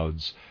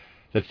clouds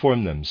that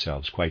form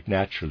themselves quite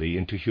naturally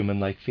into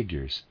human-like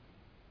figures,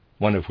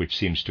 one of which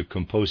seems to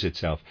compose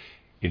itself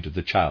into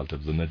the child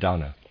of the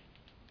Madonna.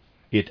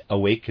 It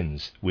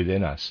awakens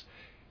within us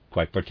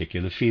quite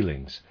particular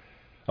feelings,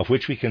 of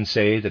which we can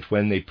say that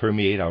when they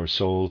permeate our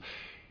soul,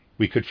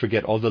 we could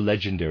forget all the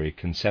legendary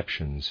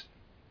conceptions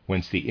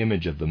whence the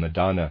image of the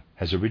Madonna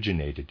has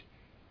originated,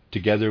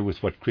 together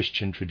with what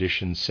Christian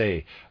traditions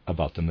say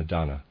about the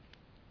Madonna.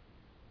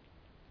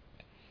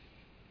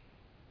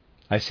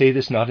 I say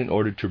this not in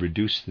order to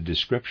reduce the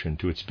description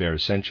to its bare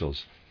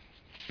essentials,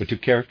 but to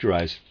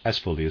characterize as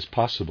fully as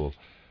possible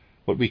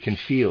what we can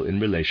feel in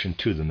relation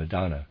to the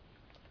Madonna.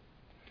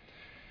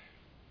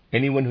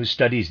 Anyone who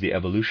studies the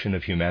evolution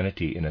of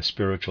humanity in a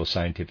spiritual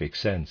scientific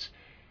sense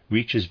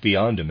reaches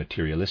beyond a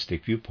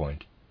materialistic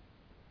viewpoint.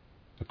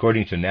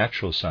 According to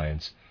natural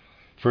science,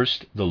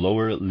 first the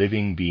lower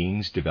living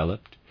beings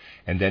developed,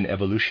 and then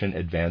evolution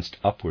advanced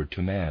upward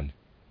to man.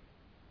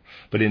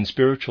 But in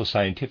spiritual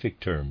scientific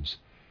terms,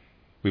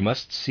 we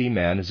must see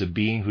man as a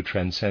being who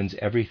transcends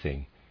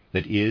everything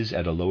that is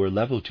at a lower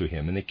level to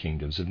him in the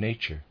kingdoms of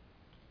nature.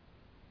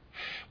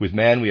 With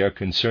man we are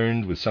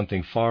concerned with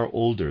something far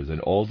older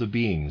than all the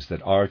beings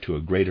that are to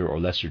a greater or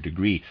lesser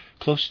degree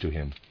close to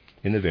him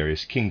in the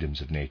various kingdoms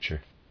of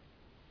nature.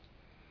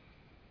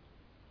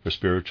 For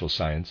spiritual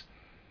science,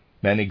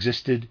 man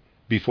existed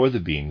before the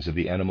beings of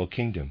the animal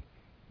kingdom,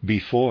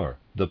 before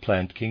the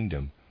plant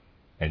kingdom,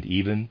 and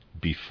even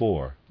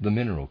before the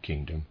mineral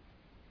kingdom.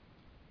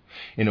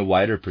 In a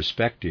wider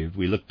perspective,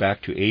 we look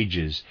back to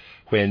ages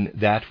when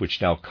that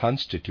which now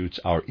constitutes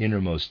our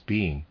innermost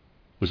being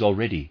was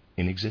already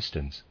in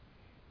existence.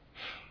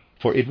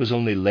 For it was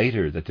only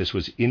later that this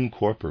was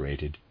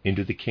incorporated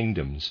into the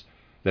kingdoms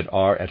that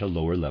are at a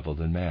lower level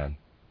than man.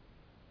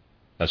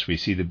 Thus we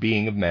see the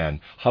being of man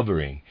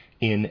hovering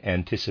in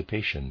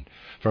anticipation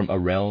from a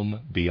realm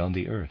beyond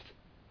the earth.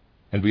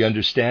 And we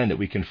understand that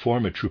we can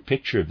form a true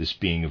picture of this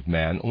being of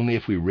man only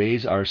if we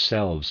raise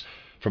ourselves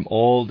from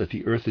all that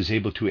the earth is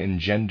able to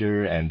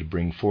engender and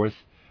bring forth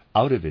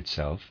out of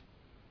itself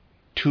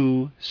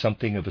to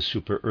something of a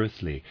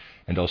super-earthly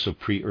and also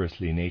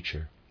pre-earthly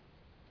nature.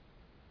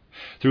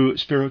 Through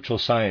spiritual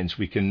science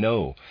we can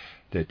know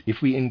that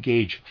if we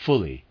engage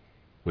fully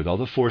with all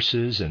the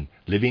forces and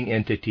living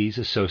entities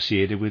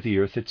associated with the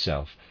earth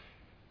itself,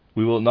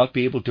 we will not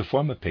be able to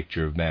form a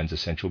picture of man's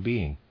essential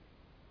being.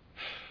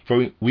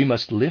 For we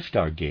must lift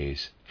our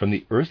gaze from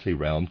the earthly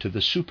realm to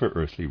the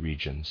super-earthly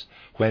regions,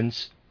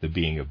 whence the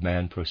being of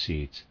man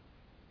proceeds.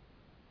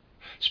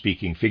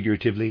 Speaking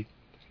figuratively,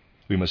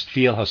 we must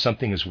feel how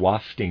something is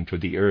wafting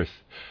toward the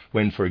earth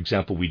when, for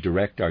example, we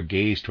direct our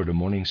gaze toward a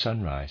morning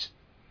sunrise,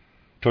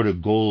 toward a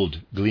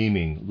gold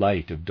gleaming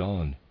light of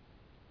dawn,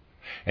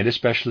 and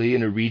especially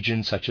in a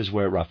region such as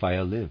where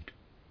Raphael lived.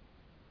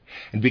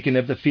 And we can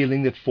have the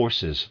feeling that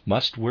forces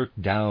must work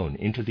down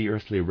into the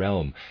earthly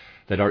realm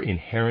that are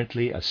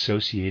inherently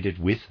associated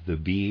with the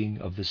being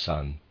of the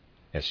sun,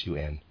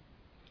 S-U-N.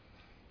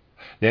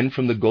 Then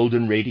from the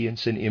golden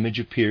radiance an image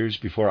appears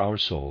before our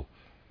soul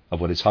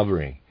of what is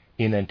hovering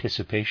in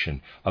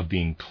anticipation of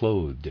being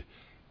clothed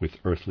with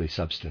earthly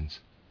substance.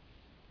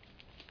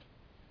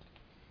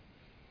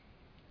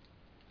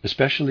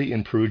 Especially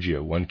in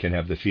Perugia, one can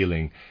have the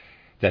feeling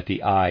that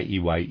the eye,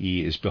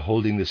 EYE, is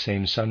beholding the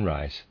same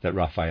sunrise that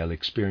Raphael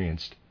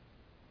experienced,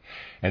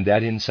 and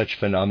that in such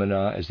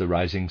phenomena as the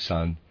rising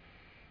sun,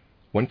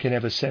 one can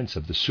have a sense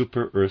of the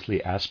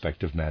super-earthly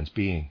aspect of man's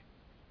being.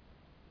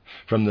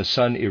 From the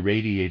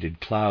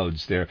sun-irradiated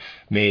clouds there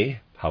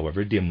may,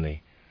 however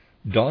dimly,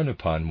 dawn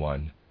upon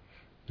one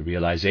the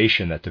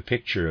realization that the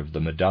picture of the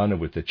Madonna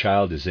with the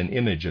child is an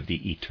image of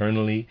the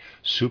eternally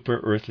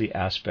super-earthly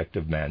aspect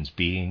of man's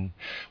being,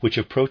 which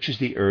approaches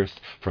the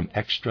earth from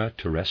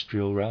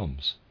extraterrestrial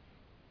realms.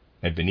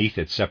 And beneath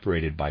it,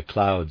 separated by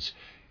clouds,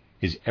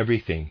 is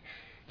everything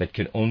that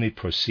can only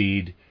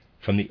proceed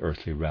from the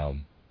earthly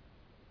realm.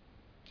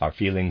 Our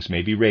feelings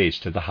may be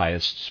raised to the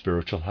highest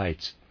spiritual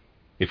heights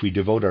if we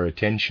devote our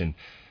attention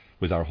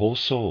with our whole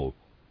soul,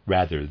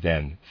 rather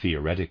than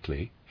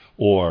theoretically,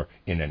 or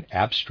in an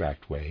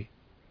abstract way,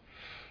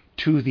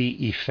 to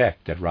the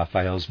effect that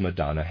Raphael's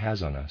Madonna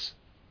has on us.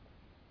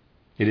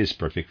 It is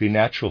perfectly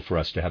natural for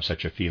us to have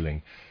such a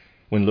feeling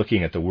when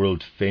looking at the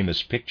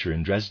world-famous picture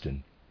in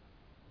Dresden.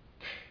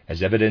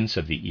 As evidence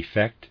of the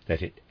effect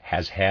that it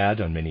has had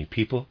on many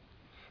people,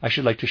 I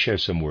should like to share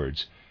some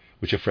words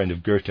which a friend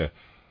of Goethe,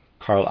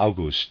 Karl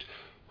August,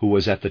 who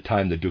was at the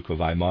time the Duke of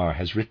Weimar,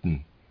 has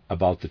written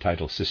about the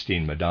title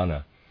Sistine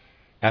Madonna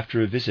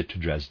after a visit to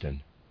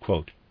Dresden.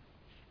 Quote,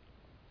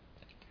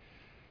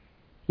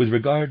 "With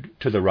regard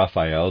to the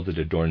Raphael that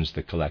adorns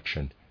the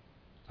collection,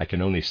 I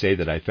can only say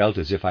that I felt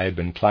as if I had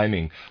been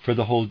climbing for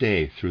the whole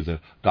day through the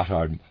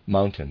Gotthard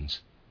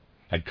Mountains,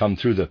 had come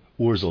through the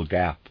Ursel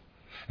Gap,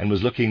 and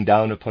was looking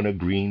down upon a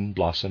green,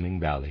 blossoming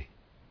valley.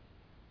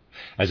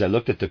 As I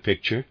looked at the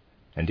picture,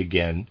 and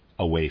again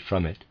away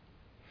from it,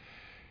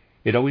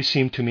 it always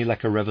seemed to me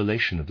like a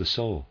revelation of the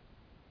soul.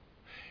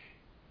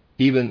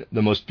 Even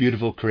the most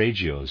beautiful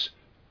Correggios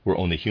were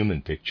only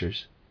human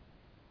pictures,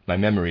 my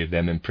memory of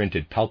them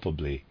imprinted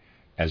palpably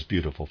as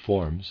beautiful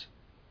forms.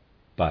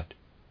 But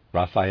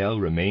Raphael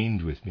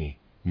remained with me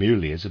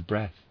merely as a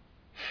breath,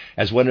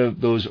 as one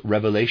of those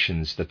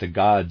revelations that the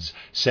gods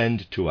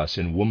send to us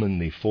in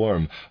womanly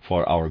form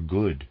for our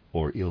good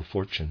or ill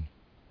fortune.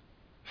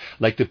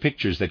 Like the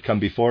pictures that come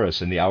before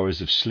us in the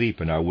hours of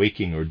sleep in our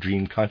waking or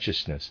dream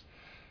consciousness,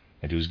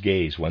 and whose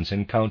gaze, once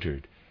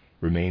encountered,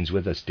 remains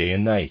with us day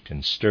and night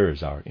and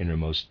stirs our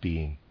innermost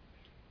being.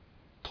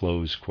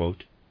 Close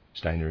quote,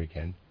 Steiner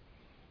again.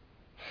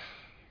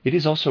 It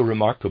is also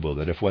remarkable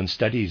that if one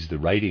studies the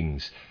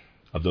writings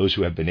of those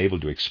who have been able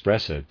to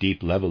express a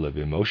deep level of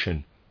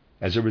emotion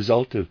as a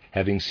result of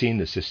having seen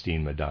the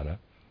Sistine Madonna,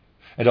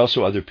 and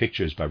also other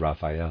pictures by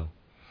Raphael,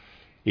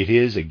 it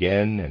is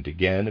again and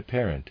again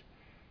apparent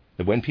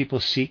that when people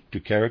seek to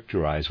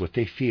characterize what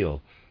they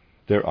feel,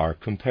 there are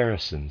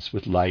comparisons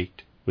with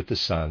light, with the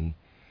sun,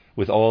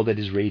 with all that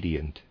is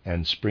radiant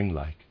and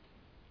spring-like.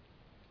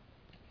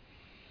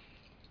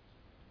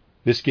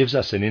 This gives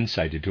us an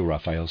insight into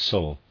Raphael's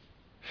soul,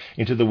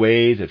 into the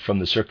way that from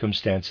the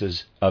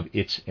circumstances of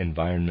its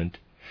environment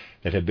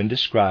that have been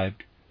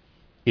described,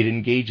 it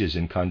engages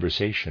in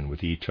conversation with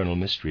the eternal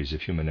mysteries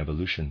of human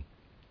evolution.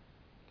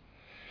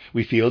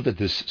 We feel that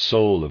this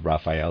soul of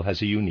Raphael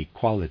has a unique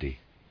quality,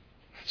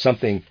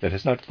 something that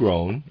has not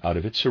grown out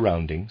of its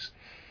surroundings,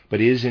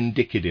 but is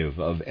indicative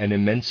of an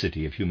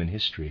immensity of human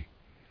history.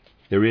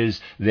 There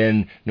is,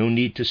 then, no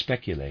need to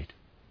speculate.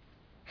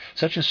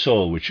 Such a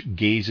soul which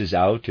gazes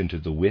out into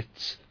the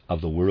widths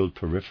of the world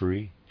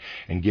periphery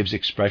and gives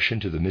expression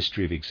to the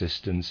mystery of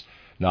existence,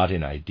 not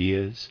in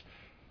ideas,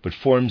 but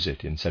forms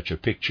it in such a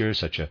picture,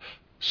 such a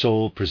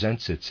soul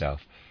presents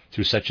itself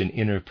through such an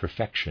inner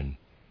perfection,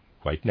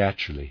 quite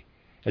naturally,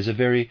 as a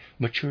very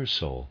mature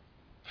soul,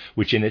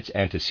 which in its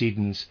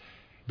antecedents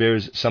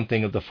bears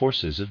something of the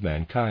forces of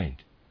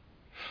mankind,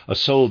 a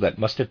soul that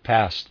must have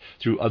passed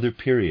through other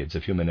periods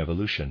of human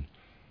evolution,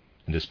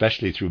 and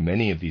especially through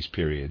many of these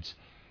periods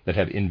that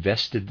have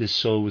invested this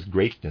soul with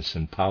greatness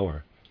and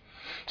power,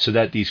 so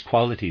that these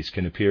qualities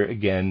can appear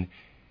again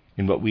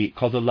in what we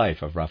call the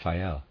life of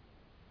Raphael.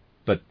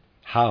 But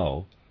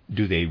how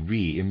do they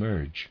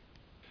re-emerge?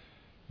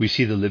 We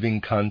see the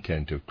living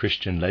content of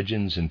Christian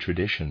legends and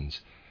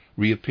traditions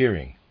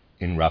reappearing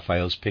in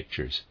Raphael's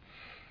pictures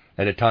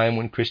at a time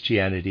when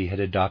Christianity had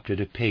adopted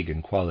a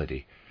pagan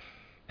quality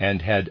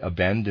and had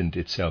abandoned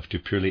itself to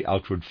purely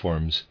outward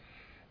forms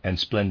and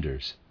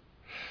splendors,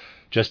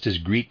 just as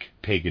Greek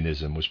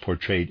paganism was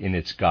portrayed in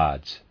its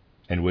gods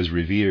and was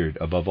revered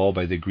above all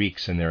by the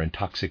Greeks in their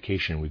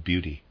intoxication with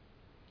beauty.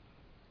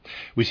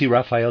 We see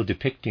Raphael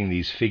depicting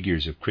these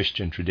figures of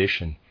Christian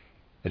tradition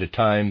at a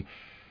time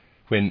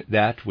when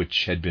that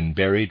which had been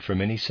buried for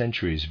many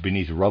centuries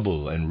beneath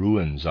rubble and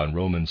ruins on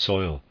Roman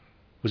soil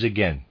was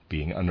again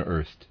being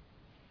unearthed.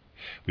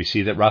 We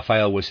see that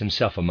Raphael was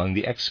himself among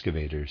the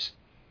excavators.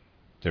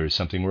 There is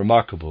something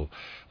remarkable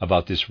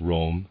about this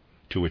Rome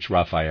to which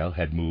Raphael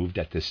had moved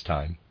at this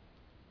time.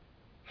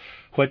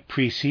 What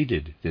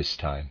preceded this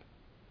time?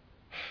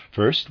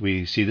 First,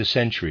 we see the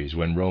centuries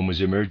when Rome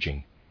was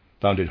emerging,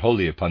 founded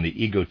wholly upon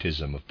the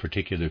egotism of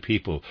particular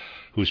people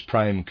whose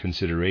prime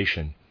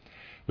consideration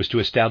was to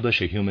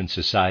establish a human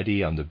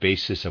society on the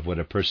basis of what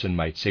a person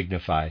might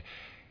signify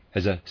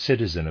as a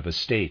citizen of a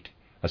state,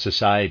 a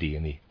society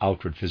in the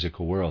outward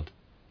physical world.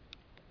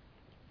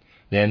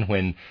 Then,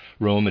 when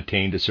Rome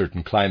attained a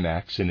certain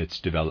climax in its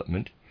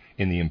development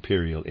in the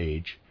imperial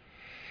age,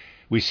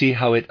 we see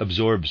how it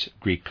absorbs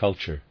Greek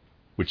culture,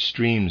 which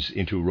streams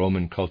into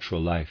Roman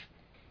cultural life,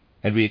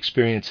 and we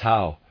experience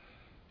how,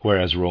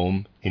 whereas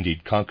Rome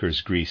indeed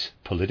conquers Greece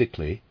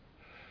politically,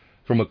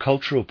 from a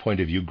cultural point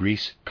of view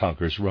Greece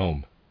conquers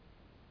Rome.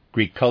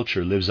 Greek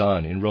culture lives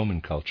on in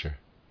Roman culture.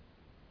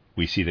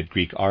 We see that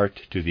Greek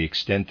art, to the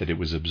extent that it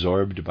was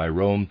absorbed by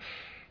Rome,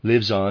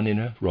 lives on in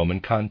a Roman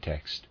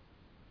context.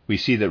 We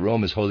see that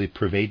Rome is wholly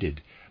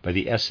pervaded by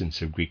the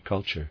essence of Greek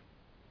culture.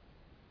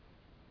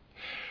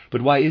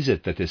 But why is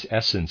it that this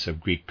essence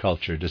of Greek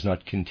culture does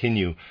not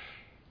continue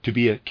to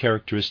be a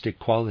characteristic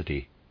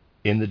quality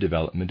in the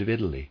development of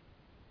Italy?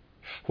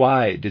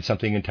 Why did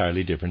something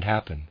entirely different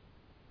happen?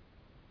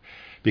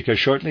 Because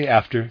shortly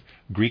after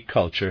Greek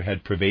culture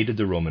had pervaded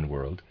the Roman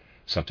world,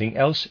 something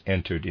else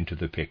entered into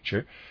the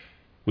picture,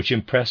 which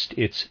impressed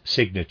its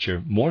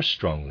signature more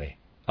strongly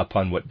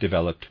upon what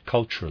developed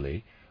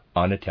culturally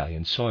on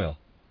Italian soil: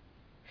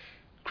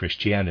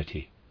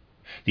 Christianity,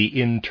 the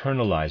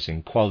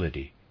internalizing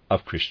quality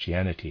of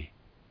Christianity.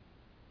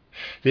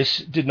 This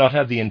did not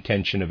have the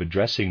intention of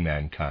addressing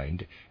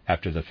mankind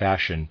after the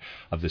fashion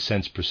of the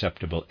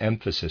sense-perceptible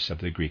emphasis of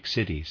the Greek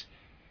cities,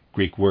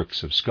 Greek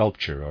works of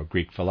sculpture or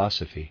Greek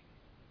philosophy,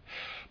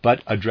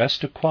 but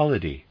addressed a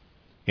quality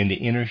in the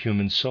inner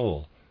human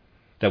soul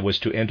that was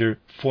to enter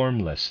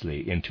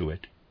formlessly into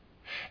it,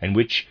 and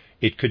which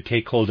it could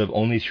take hold of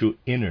only through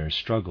inner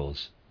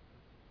struggles.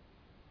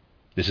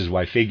 This is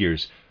why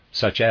figures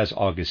such as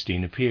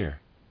Augustine appear,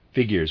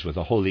 figures with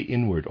a wholly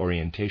inward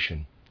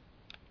orientation.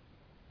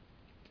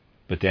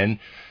 But then,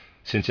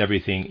 since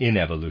everything in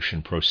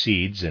evolution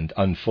proceeds and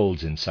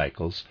unfolds in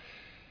cycles,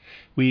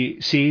 we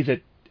see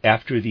that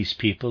after these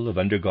people have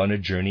undergone a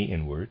journey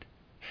inward,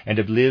 and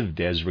have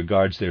lived as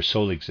regards their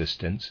soul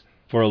existence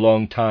for a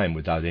long time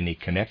without any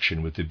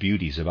connection with the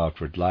beauties of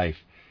outward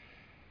life,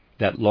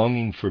 that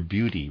longing for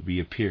beauty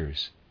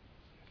reappears.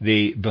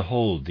 They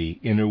behold the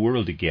inner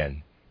world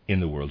again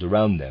in the world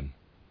around them.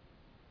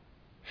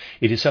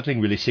 It is something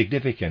really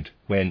significant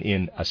when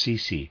in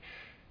Assisi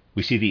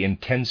we see the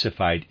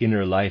intensified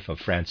inner life of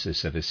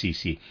Francis of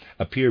Assisi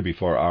appear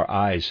before our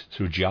eyes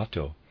through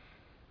Giotto,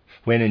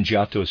 when in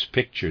Giotto's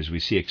pictures we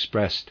see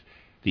expressed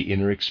the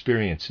inner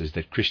experiences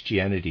that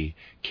Christianity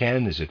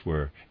can, as it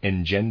were,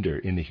 engender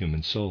in the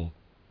human soul.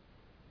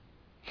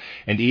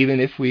 And even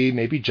if we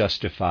may be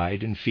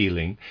justified in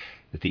feeling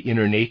that the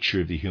inner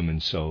nature of the human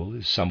soul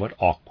is somewhat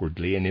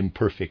awkwardly and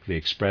imperfectly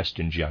expressed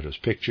in Giotto's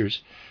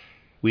pictures,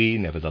 we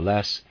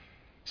nevertheless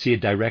see a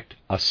direct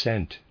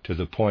ascent to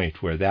the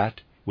point where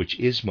that which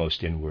is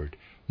most inward,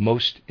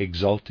 most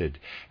exalted,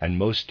 and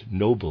most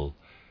noble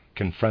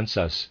confronts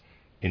us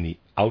in the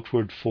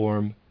outward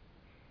form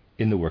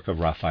in the work of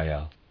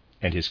Raphael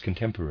and his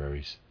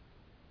contemporaries.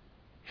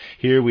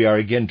 Here we are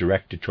again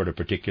directed toward a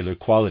particular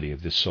quality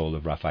of this soul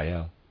of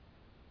Raphael.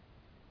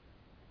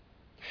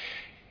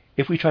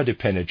 If we try to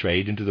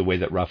penetrate into the way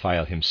that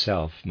Raphael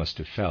himself must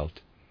have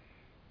felt,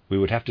 we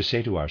would have to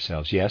say to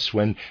ourselves, yes,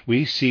 when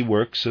we see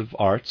works of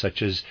art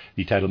such as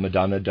the title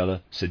Madonna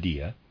della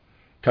Sedia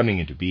coming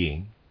into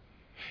being,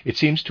 it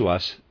seems to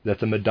us that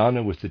the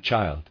Madonna with the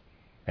child,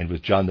 and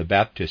with John the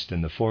Baptist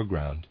in the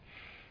foreground,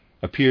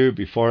 appear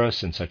before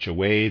us in such a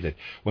way that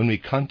when we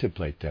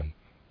contemplate them,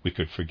 we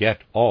could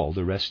forget all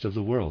the rest of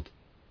the world,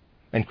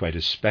 and quite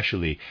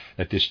especially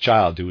that this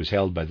child who is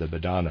held by the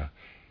Madonna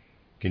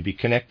can be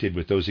connected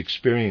with those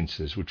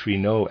experiences which we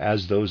know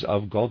as those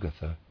of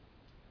Golgotha.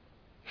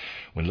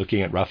 When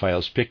looking at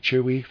Raphael's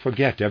picture, we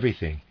forget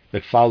everything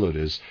that followed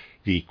as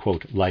the,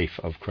 quote, life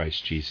of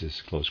Christ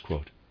Jesus, close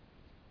quote.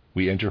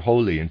 We enter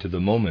wholly into the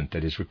moment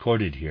that is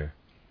recorded here.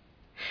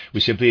 We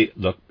simply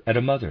look at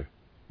a mother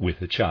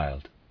with a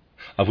child,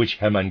 of which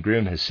Hermann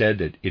Grimm has said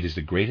that it is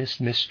the greatest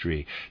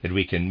mystery that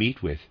we can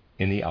meet with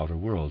in the outer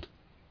world.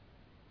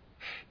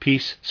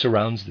 Peace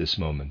surrounds this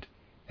moment,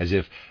 as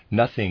if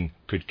nothing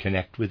could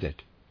connect with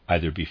it,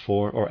 either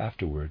before or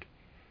afterward.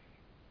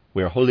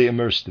 We are wholly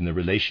immersed in the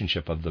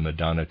relationship of the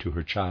Madonna to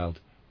her child.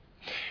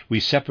 We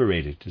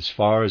separate it as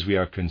far as we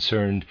are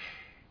concerned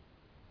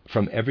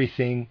from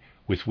everything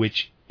with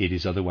which it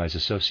is otherwise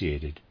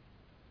associated.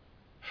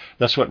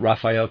 Thus what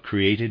Raphael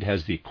created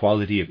has the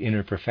quality of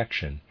inner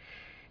perfection,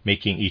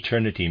 making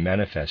eternity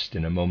manifest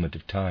in a moment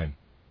of time.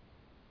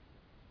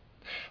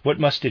 What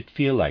must it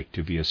feel like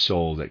to be a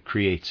soul that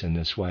creates in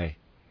this way?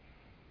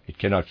 It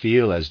cannot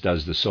feel as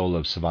does the soul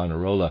of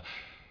Savonarola,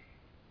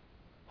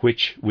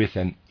 which with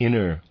an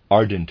inner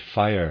ardent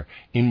fire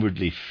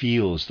inwardly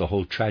feels the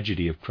whole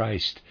tragedy of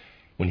Christ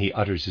when he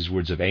utters his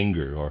words of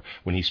anger, or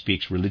when he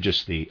speaks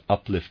religiously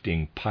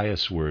uplifting,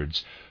 pious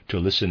words to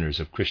listeners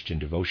of Christian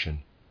devotion.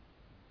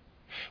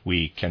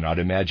 We cannot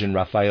imagine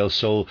Raphael's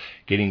soul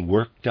getting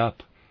worked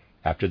up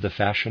after the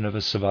fashion of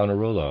a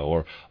Savonarola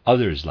or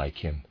others like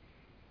him.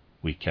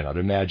 We cannot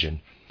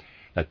imagine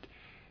that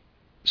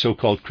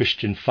so-called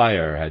Christian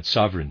fire had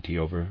sovereignty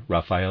over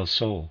Raphael's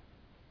soul.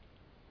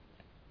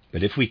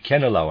 But if we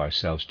can allow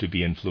ourselves to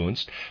be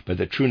influenced by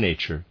the true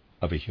nature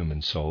of a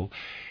human soul,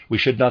 we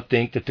should not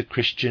think that the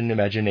Christian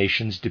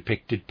imaginations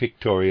depicted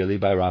pictorially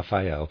by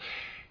Raphael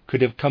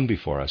could have come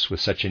before us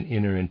with such an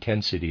inner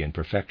intensity and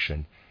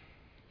perfection,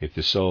 if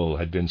the soul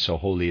had been so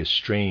wholly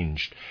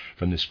estranged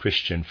from this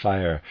Christian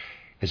fire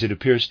as it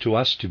appears to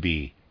us to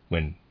be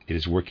when it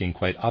is working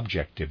quite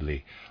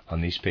objectively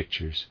on these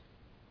pictures.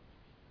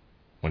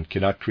 One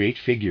cannot create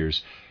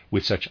figures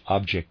with such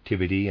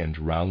objectivity and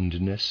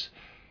roundness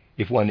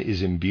if one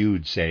is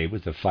imbued, say,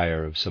 with the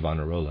fire of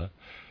Savonarola,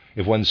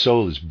 if one's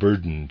soul is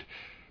burdened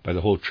by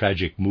the whole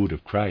tragic mood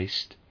of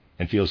Christ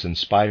and feels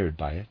inspired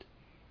by it.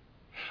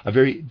 A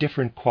very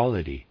different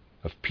quality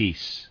of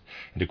peace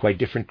and a quite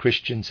different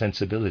Christian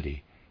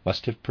sensibility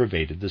must have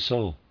pervaded the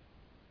soul.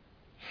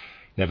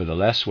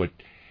 Nevertheless, what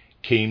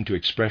came to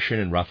expression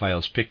in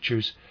Raphael's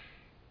pictures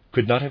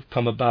could not have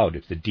come about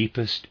if the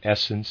deepest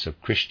essence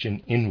of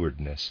Christian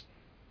inwardness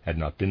had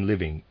not been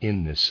living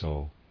in this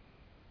soul.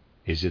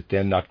 Is it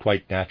then not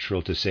quite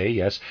natural to say,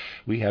 yes,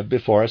 we have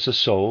before us a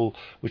soul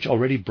which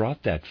already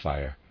brought that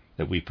fire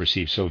that we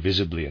perceive so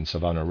visibly in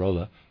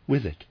Savonarola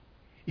with it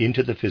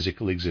into the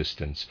physical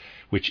existence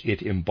which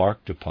it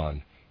embarked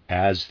upon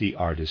as the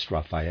artist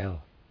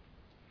Raphael?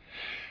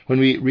 When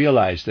we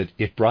realize that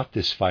it brought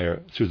this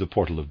fire through the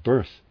portal of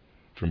birth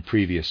from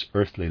previous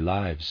earthly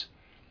lives,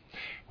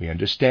 we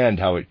understand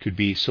how it could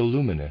be so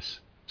luminous,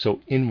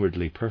 so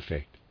inwardly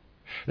perfect,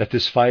 that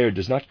this fire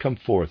does not come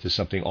forth as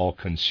something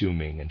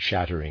all-consuming and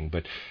shattering,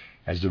 but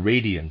as the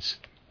radiance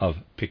of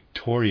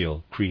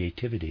pictorial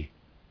creativity.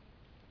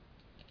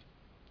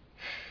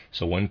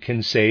 So one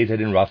can say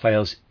that in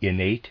Raphael's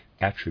innate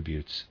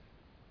attributes,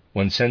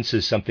 one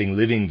senses something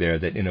living there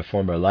that in a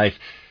former life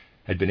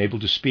had been able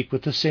to speak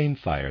with the same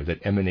fire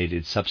that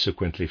emanated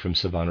subsequently from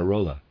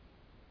Savonarola.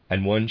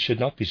 And one should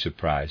not be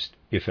surprised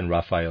if in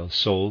Raphael's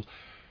soul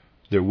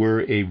there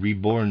were a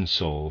reborn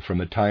soul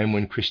from a time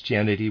when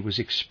Christianity was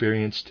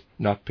experienced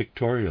not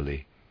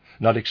pictorially,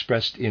 not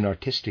expressed in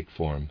artistic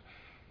form,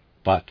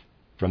 but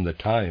from the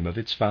time of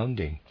its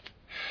founding,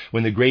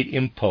 when the great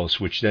impulse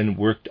which then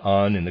worked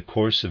on in the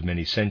course of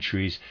many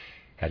centuries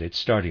had its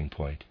starting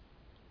point.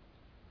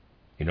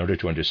 In order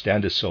to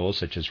understand a soul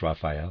such as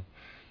Raphael,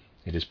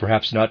 it is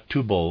perhaps not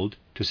too bold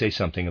to say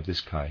something of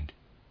this kind.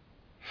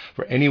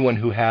 For anyone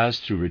who has,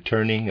 through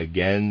returning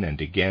again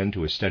and again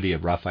to a study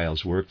of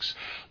Raphael's works,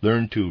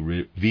 learned to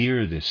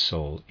revere this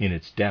soul in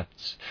its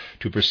depths,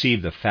 to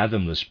perceive the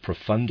fathomless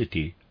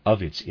profundity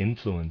of its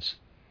influence,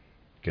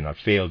 cannot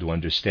fail to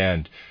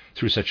understand,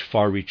 through such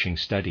far-reaching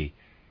study,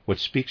 what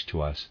speaks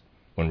to us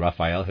when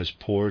Raphael has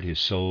poured his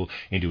soul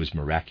into his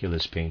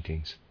miraculous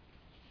paintings.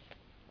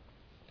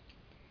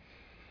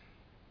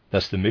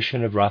 Thus the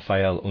mission of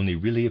Raphael only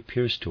really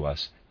appears to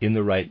us in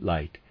the right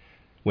light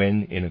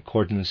when, in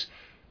accordance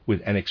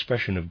with an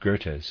expression of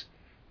Goethe's,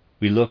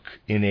 we look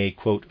in a,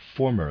 quote,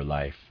 former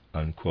life,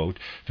 unquote,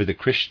 for the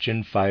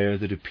Christian fire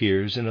that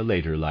appears in a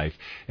later life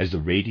as the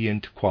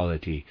radiant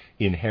quality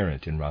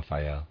inherent in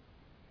Raphael.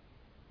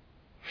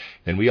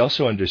 Then we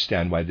also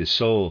understand why this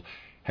soul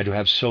had to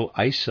have so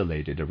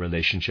isolated a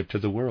relationship to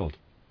the world,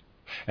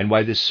 and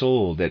why this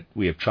soul that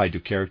we have tried to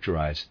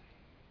characterize,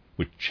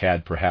 which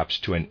had perhaps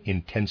to an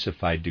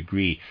intensified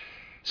degree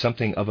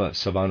something of a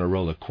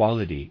Savonarola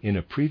quality in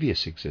a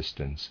previous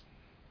existence,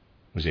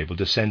 was able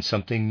to sense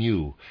something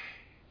new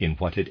in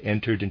what had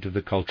entered into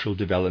the cultural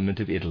development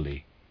of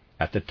Italy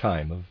at the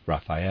time of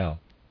Raphael.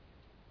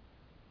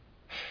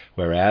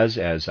 Whereas,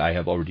 as I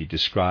have already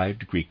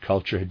described, Greek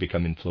culture had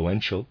become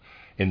influential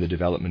in the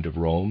development of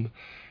Rome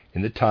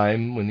in the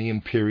time when the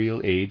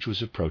imperial age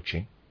was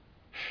approaching,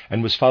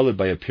 and was followed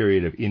by a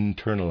period of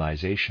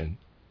internalization,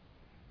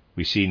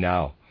 we see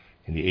now,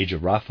 in the age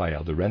of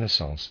Raphael, the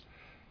Renaissance,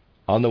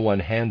 on the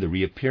one hand the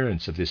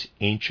reappearance of this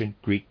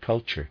ancient Greek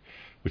culture,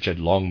 which had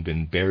long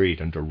been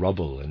buried under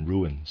rubble and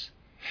ruins.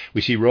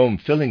 We see Rome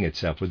filling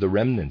itself with the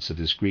remnants of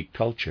this Greek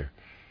culture,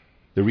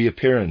 the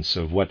reappearance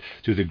of what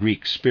through the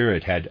Greek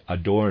spirit had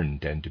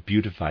adorned and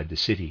beautified the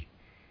city,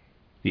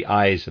 the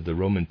eyes of the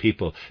Roman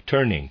people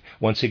turning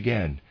once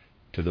again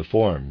to the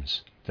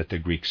forms that the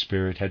Greek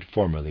spirit had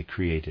formerly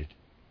created.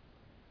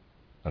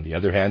 On the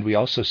other hand, we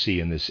also see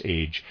in this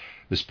age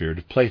the spirit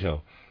of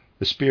Plato,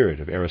 the spirit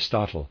of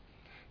Aristotle,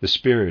 the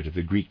spirit of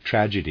the Greek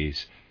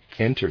tragedies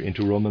enter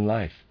into Roman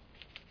life.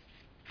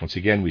 Once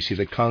again, we see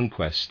the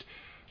conquest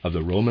of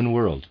the Roman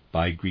world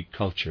by Greek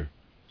culture.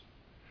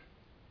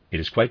 It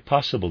is quite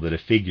possible that a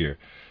figure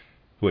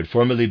who had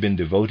formerly been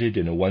devoted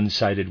in a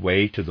one-sided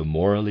way to the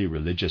morally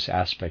religious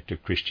aspect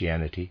of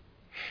Christianity,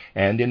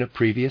 and in a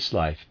previous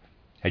life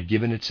had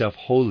given itself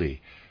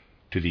wholly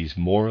to these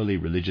morally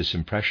religious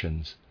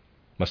impressions,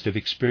 must have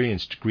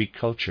experienced Greek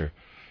culture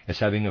as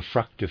having a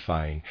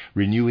fructifying,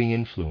 renewing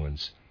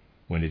influence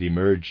when it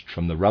emerged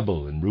from the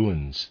rubble and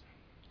ruins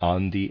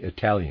on the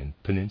Italian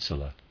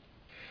peninsula.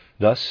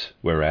 Thus,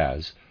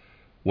 whereas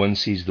one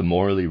sees the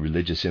morally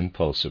religious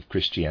impulse of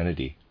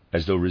Christianity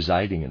as though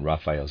residing in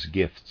Raphael's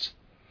gifts,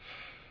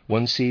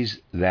 one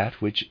sees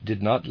that which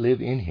did not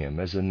live in him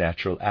as a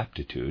natural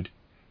aptitude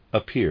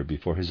appear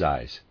before his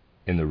eyes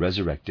in the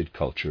resurrected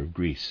culture of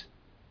Greece.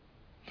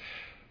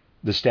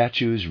 The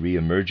statues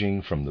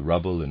re-emerging from the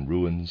rubble and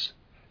ruins,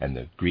 and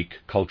the Greek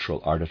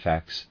cultural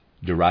artifacts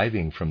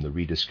deriving from the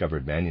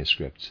rediscovered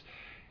manuscripts,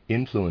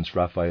 influenced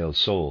Raphael's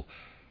soul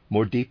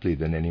more deeply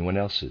than anyone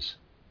else's.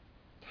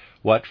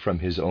 What, from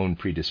his own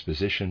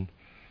predisposition,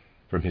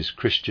 from his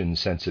Christian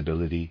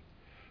sensibility,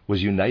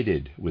 was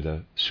united with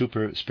a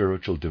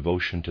super-spiritual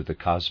devotion to the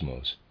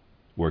cosmos,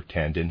 worked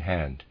hand in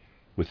hand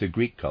with the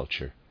Greek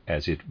culture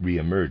as it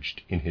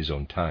re-emerged in his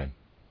own time.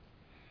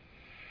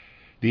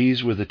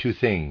 These were the two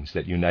things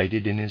that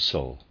united in his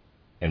soul,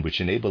 and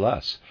which enable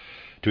us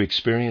to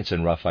experience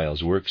in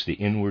Raphael's works the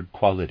inward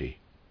quality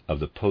of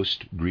the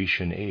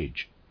post-Grecian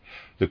age,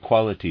 the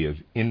quality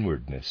of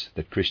inwardness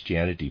that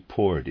Christianity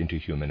poured into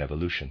human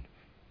evolution,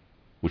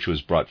 which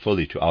was brought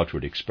fully to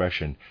outward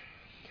expression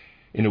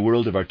in a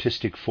world of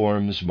artistic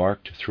forms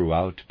marked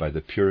throughout by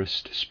the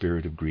purest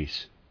spirit of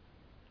Greece.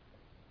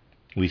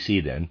 We see,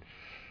 then,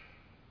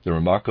 the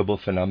remarkable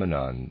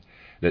phenomenon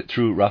that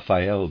through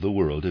Raphael the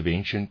world of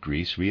ancient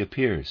Greece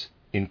reappears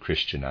in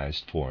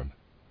Christianized form.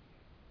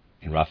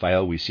 In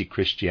Raphael we see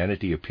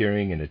Christianity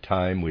appearing in a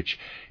time which,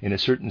 in a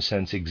certain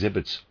sense,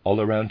 exhibits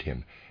all around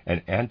him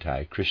an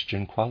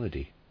anti-Christian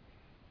quality.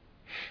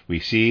 We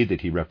see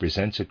that he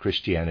represents a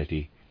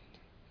Christianity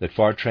that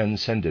far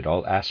transcended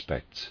all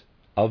aspects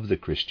of the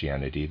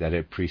Christianity that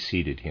had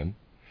preceded him,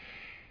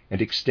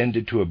 and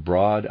extended to a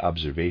broad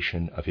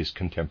observation of his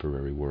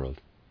contemporary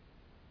world.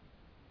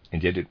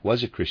 and yet it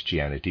was a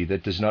Christianity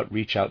that does not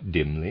reach out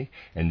dimly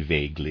and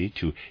vaguely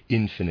to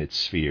infinite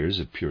spheres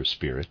of pure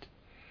spirit,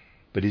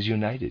 but is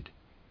united,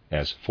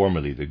 as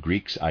formerly the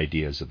Greeks'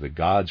 ideas of the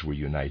gods were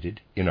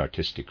united in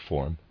artistic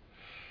form,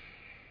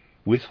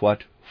 with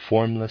what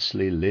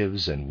formlessly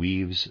lives and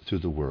weaves through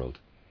the world,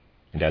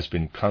 and has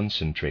been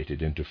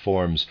concentrated into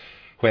forms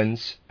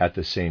whence at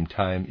the same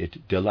time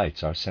it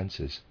delights our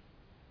senses.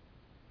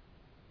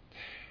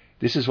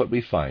 This is what we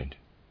find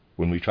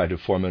when we try to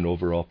form an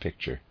overall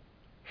picture,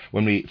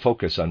 when we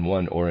focus on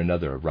one or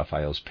another of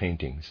Raphael's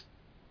paintings,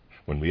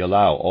 when we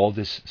allow all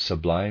this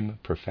sublime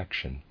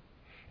perfection,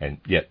 and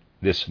yet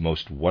this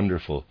most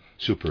wonderful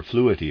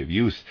superfluity of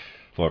youth,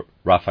 for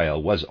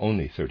Raphael was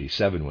only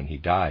 37 when he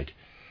died,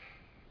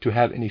 to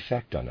have an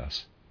effect on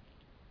us.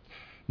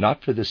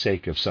 Not for the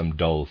sake of some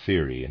dull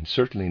theory, and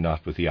certainly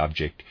not with the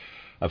object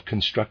of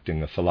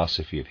constructing a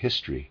philosophy of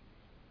history,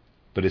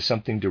 but as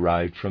something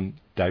derived from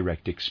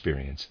direct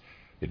experience.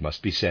 It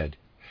must be said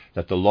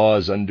that the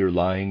laws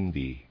underlying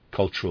the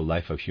cultural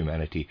life of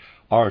humanity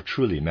are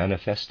truly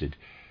manifested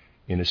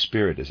in a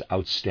spirit as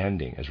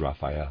outstanding as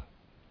Raphael.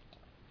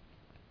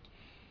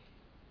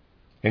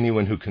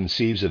 Anyone who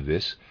conceives of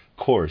this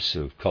course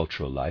of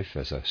cultural life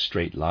as a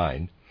straight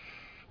line,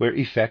 where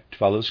effect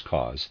follows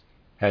cause,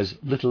 has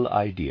little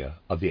idea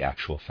of the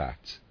actual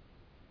facts.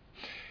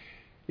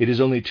 It is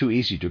only too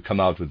easy to come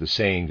out with a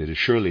saying that is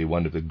surely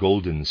one of the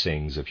golden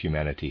sayings of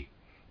humanity: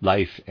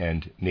 life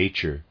and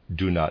nature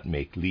do not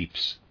make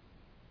leaps.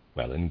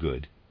 Well and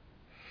good.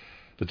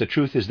 But the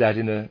truth is that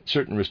in a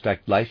certain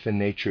respect, life and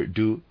nature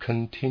do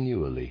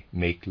continually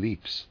make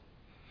leaps.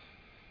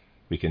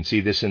 We can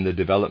see this in the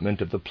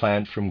development of the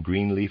plant from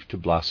green leaf to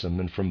blossom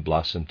and from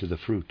blossom to the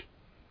fruit.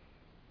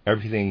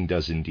 Everything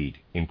does indeed,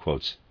 in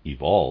quotes,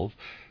 evolve,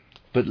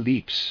 but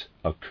leaps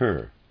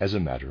occur as a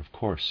matter of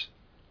course.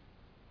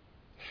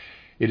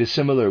 It is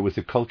similar with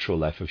the cultural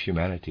life of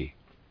humanity,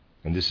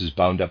 and this is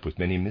bound up with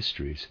many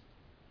mysteries.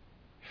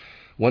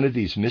 One of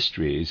these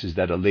mysteries is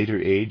that a later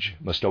age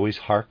must always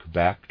hark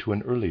back to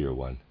an earlier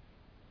one.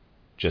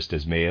 Just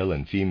as male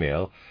and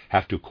female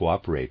have to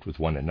cooperate with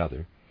one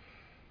another,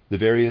 the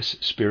various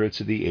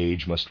spirits of the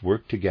age must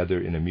work together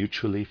in a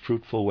mutually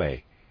fruitful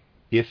way,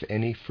 if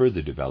any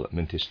further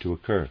development is to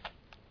occur.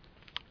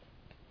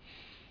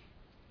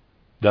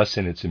 Thus,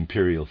 in its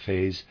imperial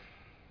phase,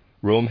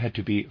 Rome had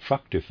to be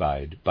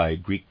fructified by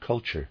Greek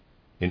culture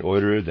in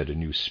order that a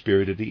new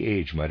spirit of the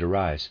age might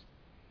arise.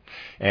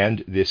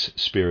 And this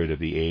spirit of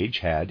the age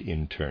had,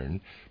 in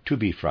turn, to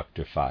be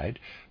fructified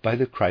by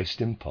the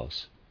Christ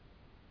impulse,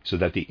 so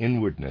that the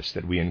inwardness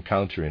that we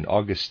encounter in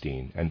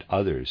Augustine and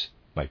others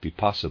might be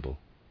possible.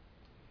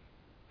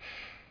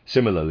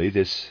 Similarly,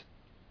 this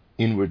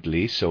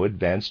inwardly so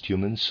advanced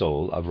human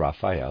soul of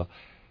Raphael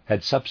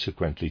had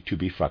subsequently to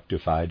be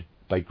fructified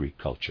by Greek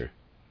culture,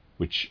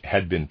 which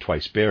had been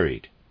twice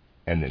buried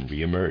and then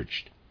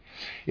re-emerged.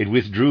 It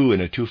withdrew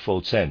in a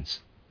twofold sense,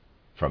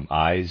 from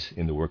eyes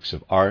in the works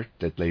of art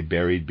that lay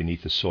buried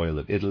beneath the soil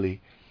of Italy,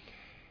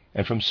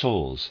 and from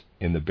souls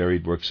in the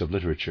buried works of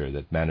literature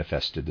that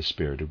manifested the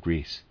spirit of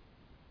Greece.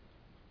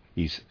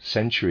 These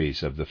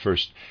centuries of the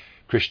first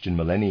Christian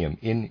millennium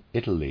in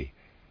Italy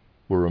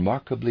were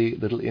remarkably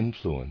little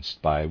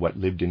influenced by what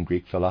lived in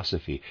Greek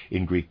philosophy,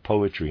 in Greek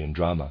poetry and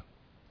drama.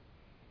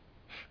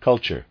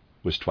 Culture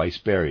was twice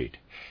buried,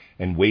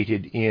 and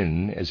waited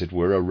in, as it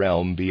were, a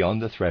realm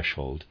beyond the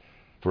threshold,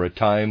 for a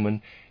time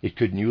when it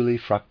could newly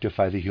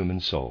fructify the human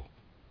soul,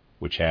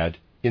 which had,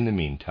 in the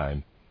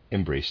meantime,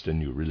 embraced a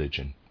new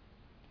religion.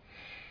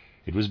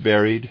 It was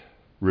buried,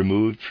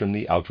 removed from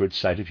the outward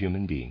sight of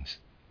human beings,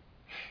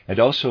 and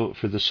also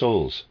for the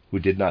souls who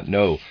did not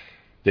know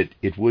that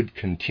it would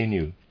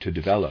continue to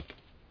develop.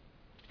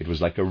 It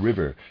was like a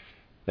river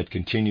that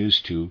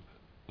continues to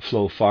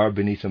flow far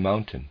beneath a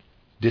mountain,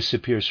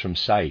 disappears from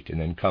sight, and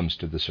then comes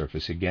to the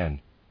surface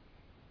again.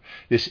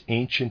 This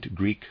ancient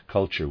Greek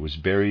culture was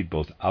buried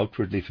both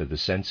outwardly for the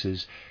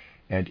senses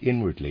and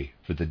inwardly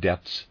for the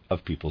depths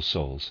of people's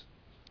souls.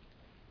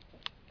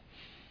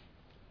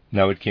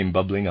 Now it came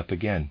bubbling up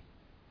again.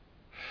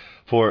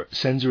 For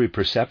sensory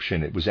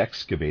perception, it was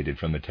excavated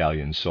from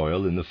Italian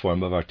soil in the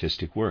form of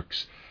artistic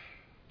works.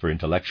 For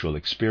intellectual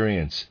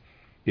experience,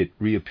 it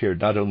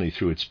reappeared not only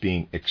through its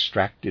being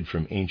extracted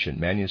from ancient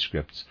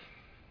manuscripts,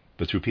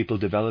 but through people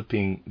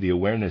developing the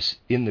awareness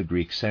in the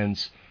Greek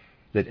sense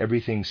that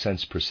everything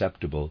sense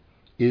perceptible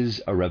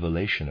is a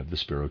revelation of the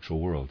spiritual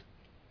world.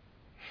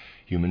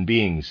 Human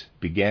beings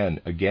began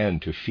again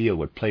to feel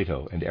what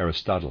Plato and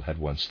Aristotle had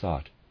once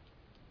thought.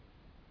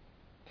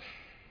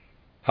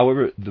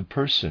 However, the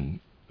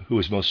person who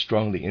was most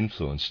strongly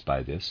influenced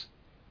by this,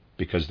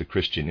 because the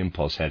Christian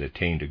impulse had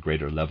attained a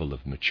greater level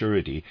of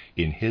maturity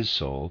in his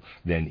soul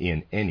than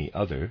in any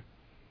other,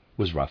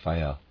 was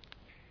Raphael.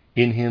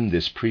 In him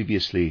this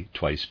previously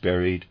twice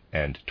buried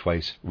and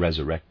twice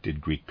resurrected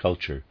Greek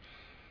culture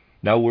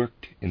now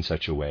worked in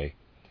such a way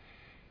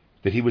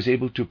that he was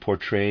able to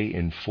portray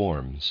in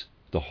forms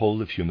the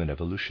whole of human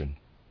evolution.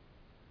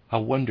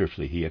 How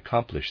wonderfully he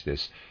accomplished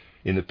this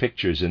in the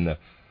pictures in the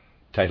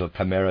title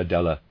Camera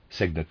della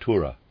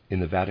Segnatura in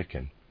the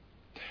Vatican,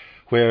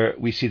 where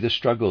we see the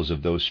struggles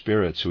of those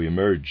spirits who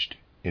emerged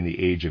in the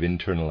age of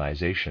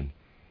internalization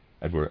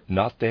and were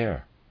not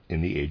there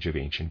in the age of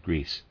ancient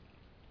Greece.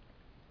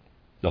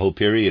 The whole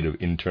period of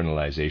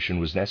internalization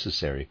was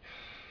necessary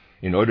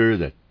in order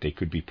that they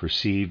could be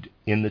perceived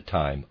in the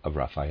time of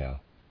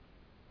Raphael.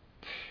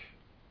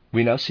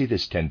 We now see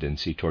this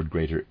tendency toward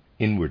greater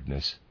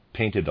inwardness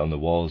painted on the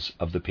walls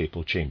of the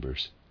papal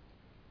chambers.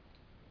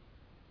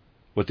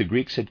 What the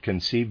Greeks had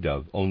conceived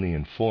of only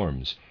in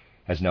forms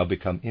has now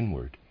become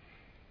inward.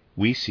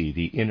 We see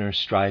the inner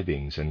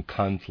strivings and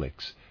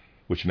conflicts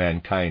which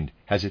mankind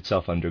has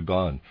itself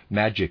undergone,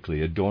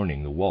 magically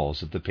adorning the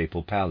walls of the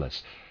papal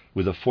palace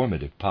with a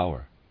formative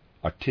power,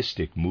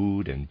 artistic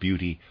mood and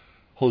beauty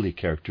wholly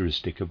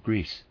characteristic of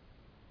Greece.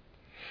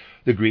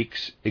 The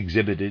Greeks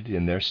exhibited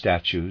in their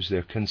statues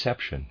their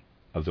conception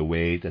of the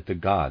way that the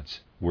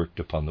gods worked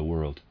upon the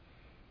world.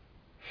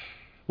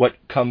 What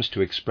comes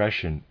to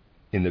expression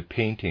in the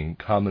painting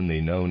commonly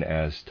known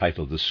as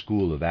titled The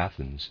School of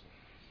Athens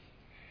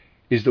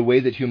is the way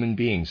that human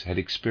beings had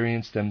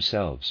experienced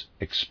themselves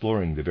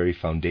exploring the very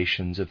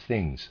foundations of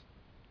things.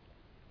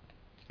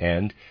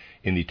 And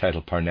in the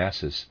title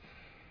Parnassus,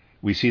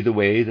 we see the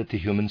way that the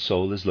human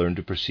soul has learned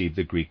to perceive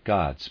the Greek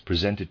gods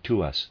presented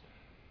to us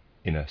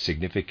in a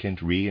significant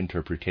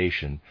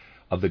reinterpretation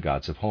of the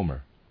gods of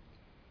Homer.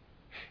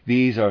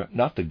 These are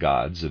not the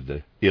gods of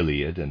the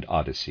Iliad and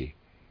Odyssey,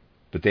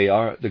 but they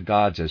are the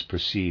gods as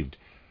perceived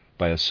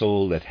by a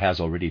soul that has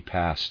already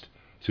passed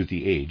through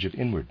the age of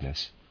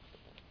inwardness.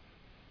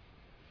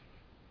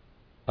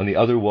 On the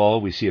other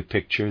wall we see a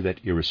picture that,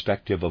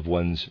 irrespective of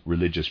one's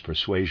religious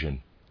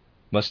persuasion,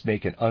 must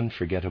make an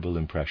unforgettable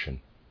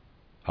impression,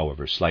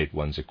 however slight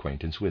one's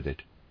acquaintance with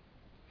it.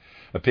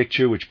 A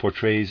picture which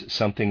portrays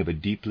something of a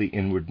deeply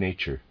inward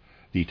nature,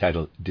 the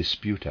title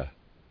Disputa.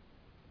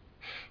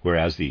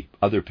 Whereas the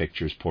other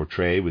pictures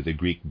portray, with the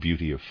Greek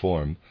beauty of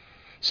form,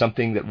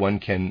 something that one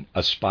can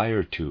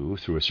aspire to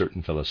through a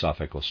certain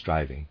philosophical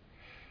striving.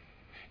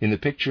 In the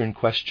picture in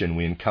question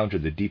we encounter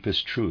the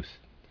deepest truth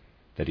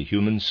that a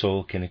human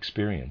soul can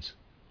experience.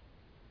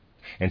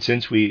 And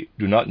since we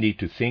do not need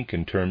to think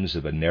in terms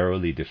of a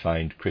narrowly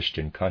defined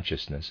Christian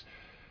consciousness,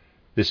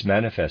 this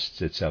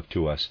manifests itself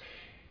to us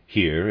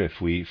here if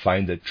we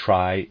find the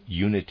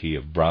tri-unity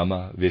of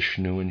Brahma,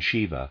 Vishnu, and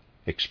Shiva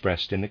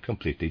expressed in a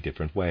completely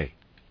different way.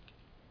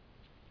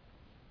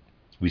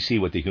 We see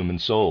what the human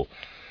soul,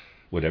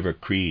 whatever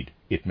creed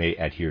it may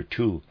adhere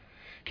to,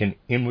 can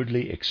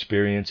inwardly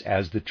experience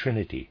as the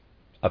Trinity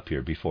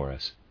appear before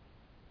us.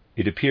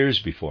 It appears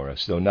before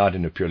us, though not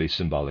in a purely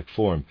symbolic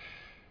form,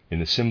 in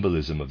the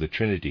symbolism of the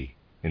Trinity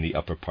in the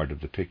upper part of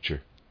the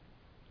picture.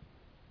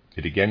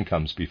 It again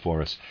comes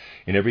before us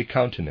in every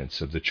countenance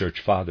of the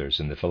Church Fathers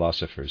and the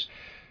philosophers,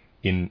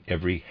 in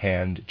every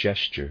hand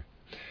gesture,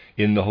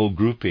 in the whole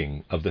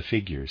grouping of the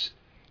figures,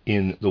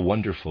 in the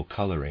wonderful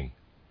coloring.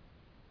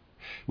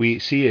 We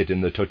see it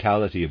in the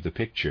totality of the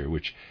picture,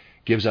 which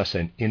gives us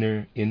an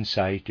inner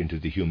insight into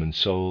the human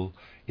soul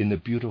in the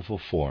beautiful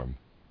form,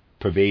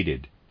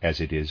 pervaded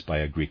as it is by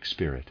a Greek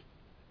spirit.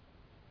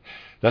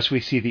 Thus we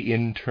see the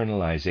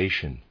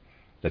internalization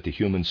that the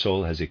human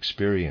soul has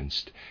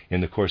experienced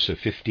in the course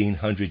of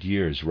 1,500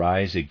 years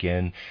rise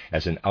again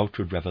as an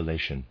outward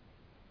revelation.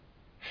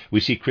 We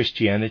see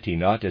Christianity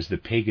not as the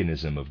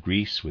paganism of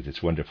Greece with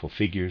its wonderful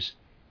figures,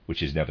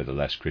 which is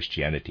nevertheless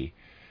Christianity,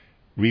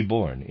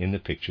 reborn in the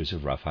pictures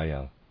of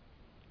Raphael.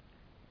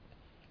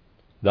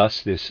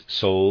 Thus this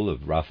soul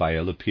of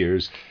Raphael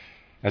appears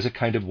as a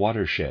kind of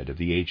watershed of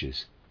the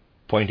ages,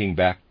 pointing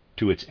back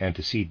to its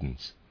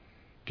antecedents,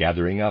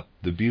 gathering up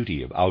the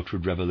beauty of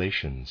outward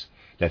revelations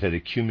that had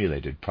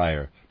accumulated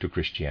prior to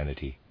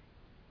Christianity,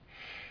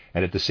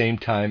 and at the same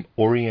time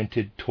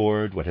oriented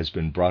toward what has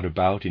been brought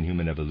about in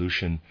human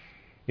evolution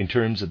in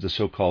terms of the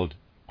so-called,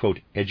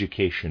 quote,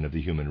 education of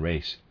the human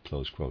race,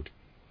 close quote,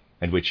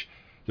 and which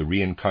the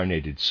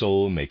reincarnated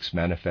soul makes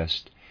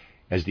manifest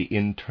as the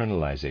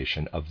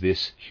internalization of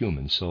this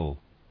human soul.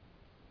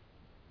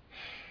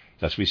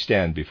 Thus we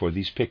stand before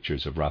these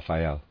pictures of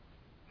Raphael,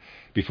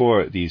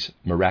 before these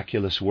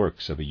miraculous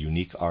works of a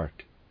unique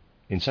art,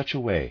 in such a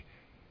way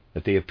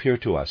that they appear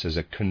to us as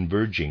a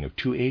converging of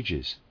two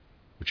ages,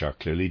 which are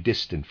clearly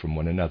distant from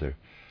one another,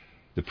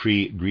 the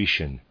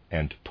pre-Grecian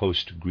and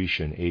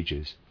post-Grecian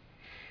ages,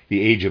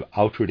 the age of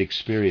outward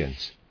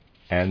experience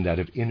and that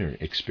of inner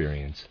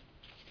experience.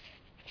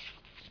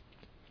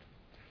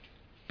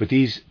 But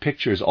these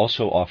pictures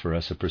also offer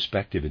us a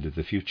perspective into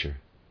the future.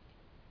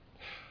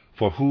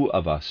 For who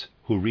of us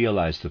who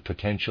realize the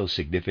potential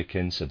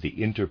significance of the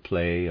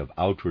interplay of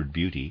outward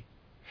beauty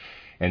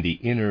and the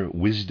inner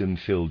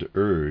wisdom-filled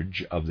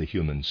urge of the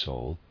human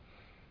soul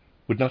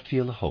would not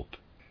feel a hope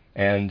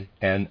and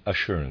an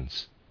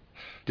assurance,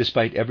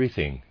 despite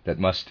everything that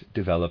must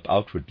develop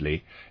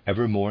outwardly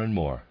ever more and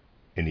more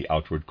in the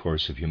outward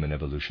course of human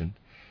evolution,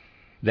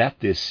 that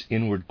this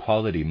inward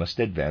quality must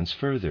advance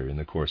further in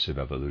the course of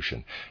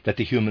evolution, that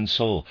the human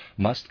soul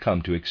must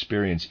come to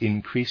experience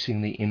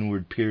increasingly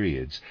inward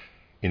periods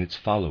in its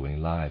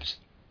following lives.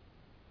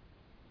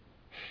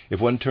 If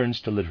one turns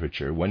to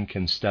literature, one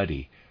can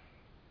study,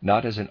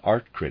 not as an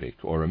art critic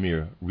or a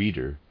mere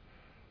reader,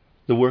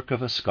 the work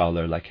of a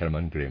scholar like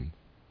Hermann Grimm,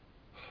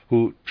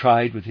 who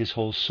tried with his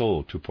whole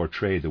soul to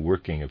portray the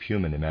working of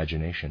human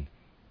imagination.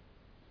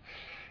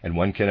 And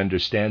one can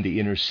understand the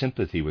inner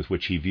sympathy with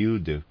which he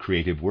viewed the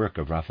creative work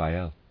of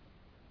Raphael.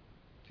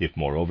 If,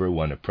 moreover,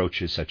 one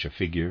approaches such a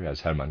figure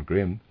as Hermann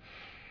Grimm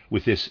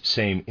with this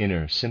same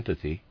inner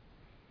sympathy,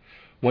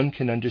 one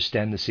can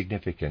understand the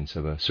significance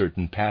of a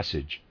certain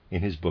passage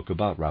in his book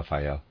about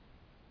Raphael.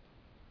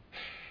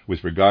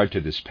 With regard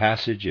to this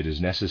passage, it is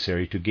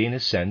necessary to gain a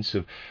sense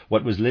of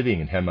what was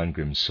living in Hermann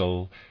Grimm's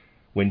soul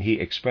when he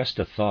expressed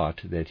a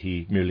thought that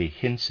he merely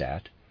hints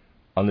at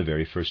on the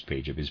very first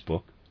page of his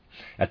book,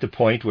 at the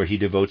point where he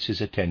devotes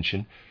his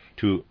attention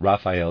to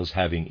Raphael's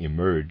having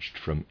emerged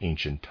from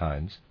ancient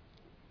times.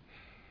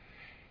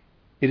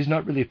 It is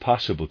not really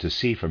possible to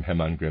see from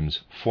Hermann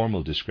Grimm's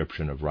formal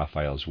description of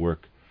Raphael's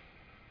work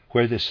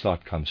where this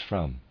thought comes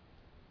from.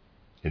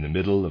 In the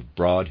middle of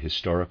broad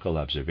historical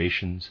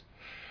observations,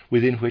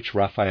 within which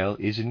Raphael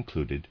is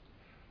included,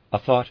 a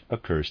thought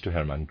occurs to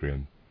Hermann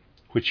Grimm,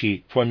 which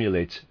he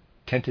formulates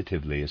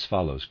tentatively as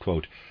follows,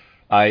 quote,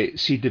 "I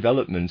see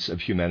developments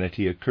of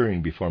humanity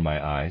occurring before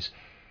my eyes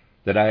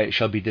that I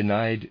shall be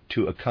denied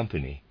to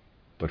accompany,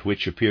 but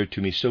which appear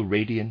to me so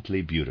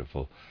radiantly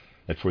beautiful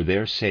that for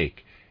their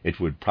sake it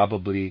would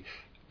probably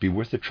be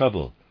worth the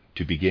trouble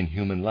to begin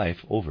human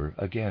life over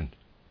again."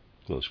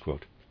 Close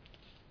quote.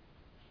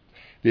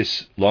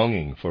 This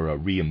longing for a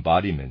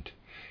re-embodiment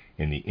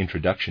in the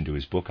introduction to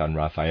his book on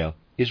Raphael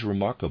is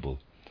remarkable,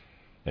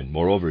 and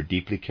moreover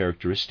deeply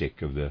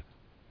characteristic of the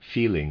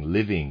feeling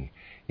living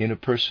in a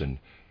person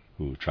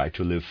who tried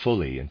to live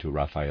fully into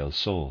Raphael's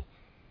soul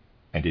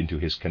and into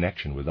his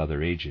connection with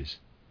other ages.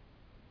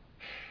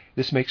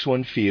 This makes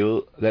one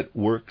feel that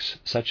works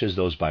such as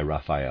those by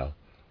Raphael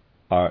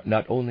are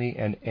not only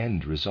an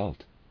end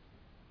result.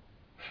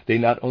 They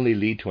not only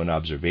lead to an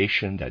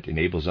observation that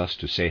enables us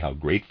to say how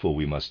grateful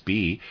we must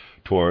be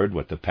toward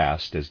what the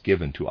past has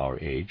given to our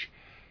age,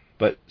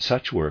 but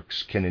such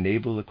works can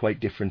enable a quite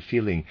different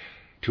feeling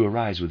to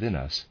arise within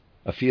us,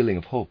 a feeling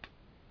of hope,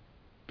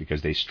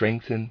 because they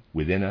strengthen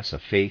within us a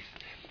faith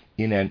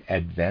in an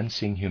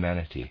advancing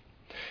humanity,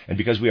 and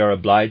because we are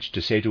obliged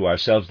to say to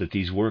ourselves that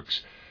these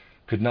works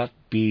could not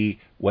be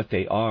what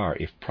they are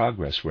if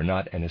progress were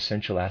not an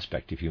essential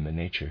aspect of human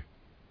nature.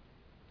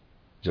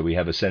 So we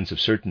have a sense of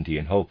certainty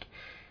and hope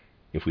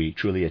if we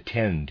truly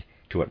attend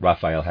to what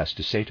Raphael has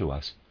to say to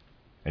us,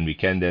 and we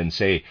can then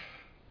say,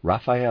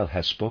 Raphael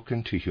has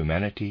spoken to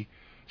humanity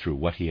through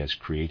what he has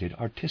created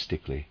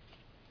artistically.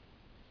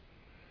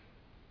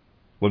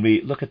 When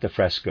we look at the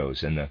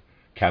frescoes in the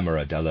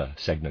Camera della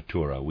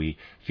Segnatura, we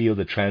feel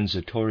the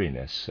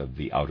transitoriness of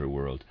the outer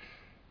world,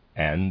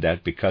 and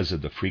that because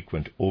of the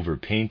frequent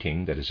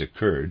overpainting that has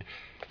occurred,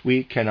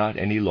 we cannot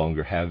any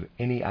longer have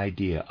any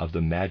idea of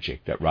the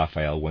magic that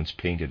Raphael once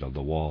painted on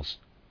the walls.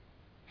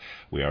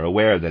 We are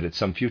aware that at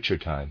some future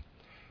time,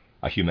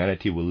 a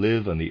humanity will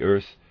live on the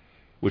earth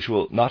which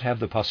will not have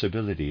the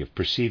possibility of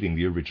perceiving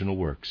the original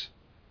works.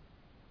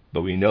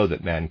 But we know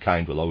that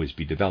mankind will always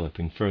be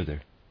developing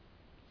further.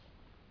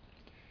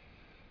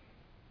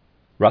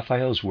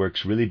 Raphael's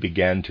works really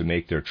began to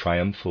make their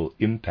triumphal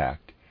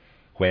impact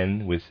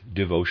when, with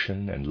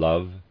devotion and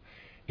love,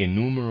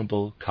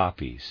 innumerable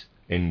copies,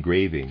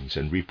 engravings,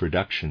 and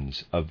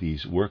reproductions of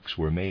these works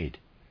were made.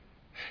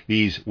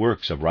 These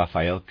works of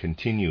Raphael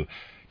continue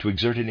to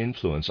exert an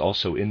influence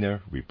also in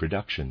their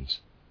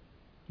reproductions.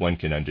 One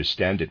can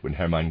understand it when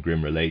Hermann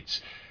Grimm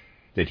relates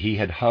that he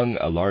had hung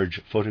a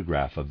large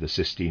photograph of the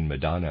Sistine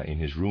Madonna in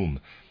his room,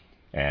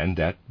 and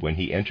that when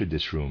he entered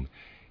this room,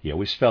 he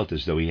always felt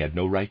as though he had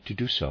no right to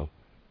do so,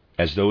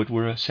 as though it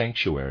were a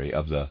sanctuary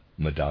of the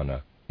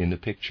Madonna in the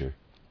picture.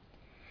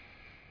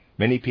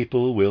 Many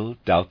people will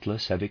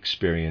doubtless have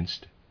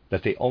experienced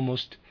that they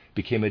almost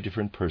became a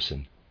different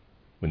person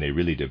when they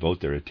really devote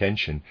their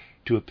attention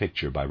to a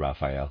picture by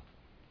Raphael,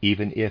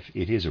 even if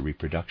it is a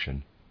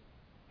reproduction.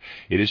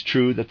 It is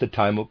true that the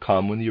time will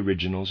come when the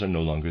originals are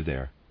no longer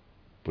there,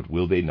 but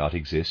will they not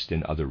exist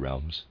in other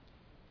realms?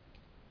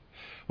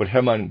 What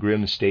Hermann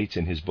Grimm states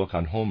in his book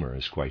on Homer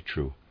is quite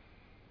true.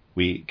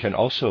 We can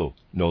also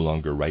no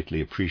longer rightly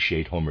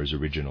appreciate Homer's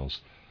originals,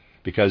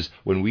 because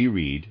when we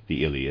read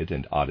the Iliad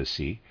and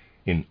Odyssey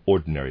in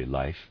ordinary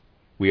life,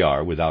 we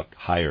are, without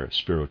higher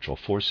spiritual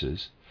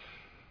forces,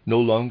 no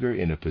longer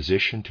in a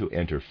position to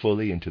enter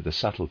fully into the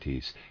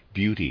subtleties,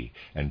 beauty,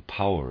 and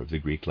power of the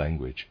Greek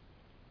language.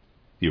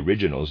 The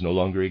originals no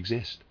longer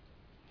exist,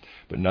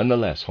 but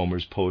nonetheless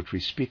Homer's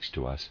poetry speaks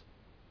to us.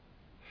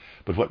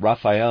 But what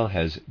Raphael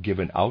has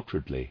given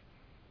outwardly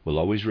will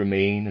always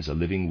remain as a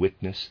living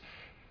witness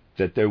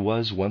that there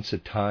was once a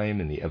time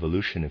in the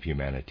evolution of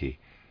humanity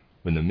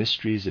when the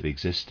mysteries of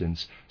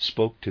existence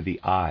spoke to the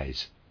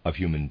eyes of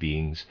human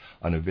beings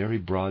on a very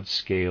broad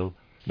scale,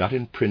 not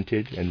in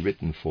printed and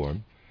written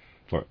form,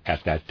 for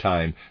at that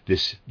time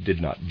this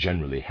did not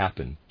generally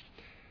happen,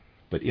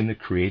 but in the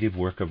creative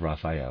work of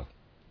Raphael.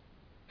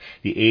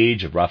 The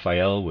age of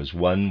Raphael was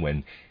one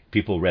when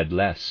People read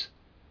less,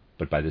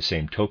 but by the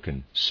same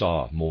token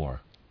saw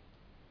more.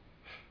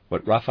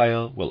 What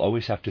Raphael will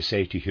always have to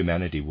say to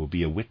humanity will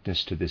be a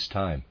witness to this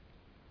time,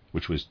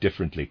 which was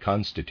differently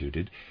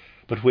constituted,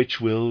 but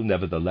which will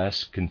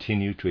nevertheless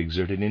continue to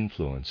exert an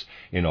influence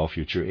in all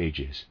future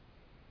ages,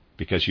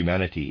 because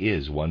humanity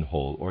is one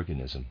whole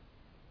organism.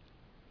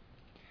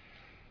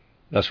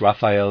 Thus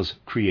Raphael's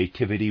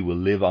creativity will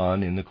live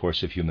on in the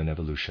course of human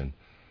evolution,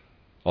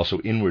 also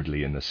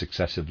inwardly in the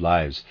successive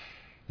lives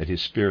that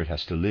his spirit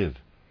has to live,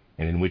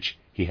 and in which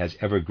he has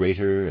ever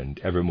greater and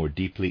ever more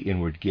deeply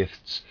inward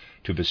gifts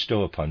to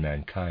bestow upon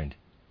mankind.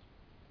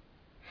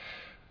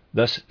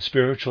 Thus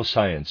spiritual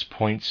science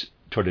points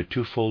toward a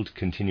twofold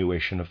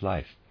continuation of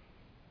life,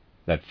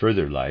 that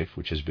further life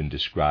which has been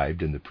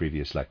described in the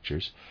previous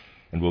lectures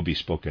and will be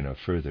spoken of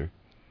further,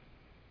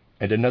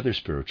 and another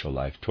spiritual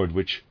life toward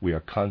which we are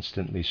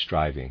constantly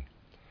striving,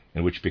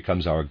 and which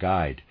becomes our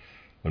guide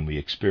when we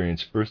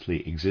experience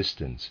earthly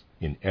existence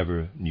in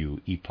ever new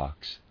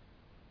epochs.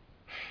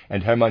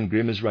 And Hermann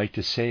Grimm is right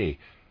to say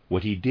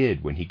what he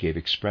did when he gave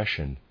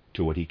expression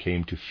to what he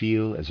came to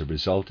feel as a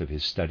result of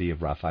his study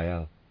of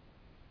Raphael.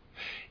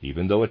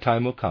 Even though a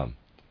time will come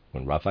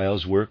when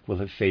Raphael's work will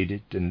have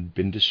faded and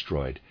been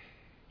destroyed,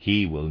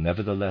 he will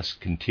nevertheless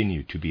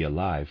continue to be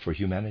alive for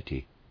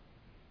humanity.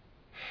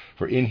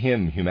 For in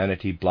him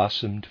humanity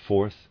blossomed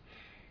forth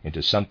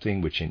into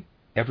something which in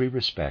every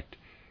respect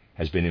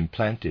has been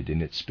implanted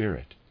in its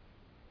spirit,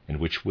 and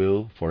which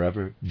will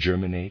forever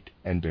germinate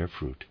and bear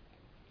fruit.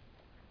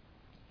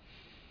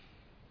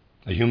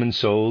 A human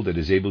soul that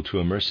is able to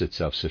immerse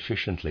itself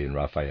sufficiently in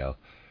Raphael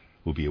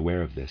will be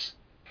aware of this.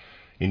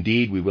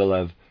 Indeed, we will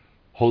have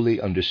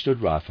wholly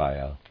understood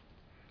Raphael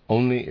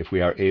only if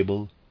we are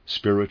able,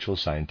 spiritual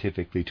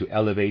scientifically, to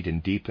elevate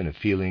and deepen a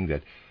feeling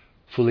that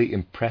fully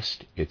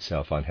impressed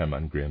itself on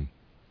Hermann Grimm.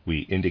 We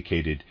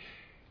indicated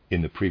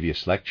in the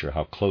previous lecture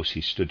how close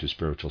he stood to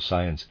spiritual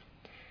science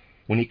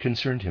when he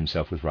concerned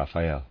himself with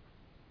Raphael.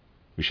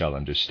 We shall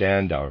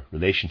understand our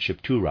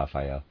relationship to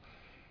Raphael.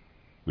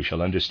 We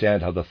shall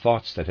understand how the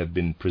thoughts that have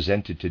been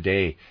presented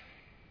today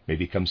may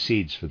become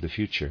seeds for the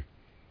future,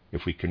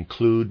 if we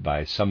conclude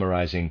by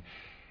summarizing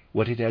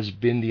what it has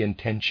been the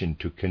intention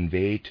to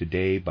convey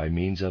today by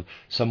means of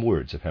some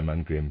words of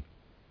Hermann Grimm.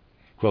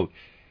 Quote,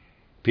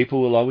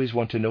 "People will always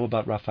want to know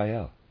about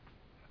Raphael,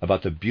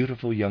 about the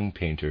beautiful young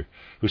painter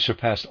who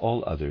surpassed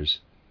all others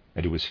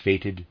and who was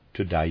fated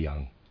to die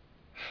young.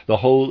 The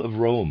whole of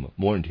Rome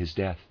mourned his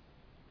death.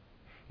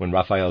 When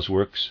Raphael's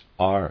works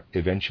are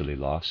eventually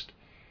lost,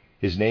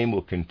 his name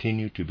will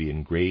continue to be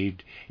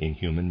engraved in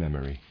human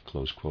memory."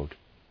 Close quote.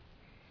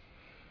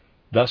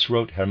 Thus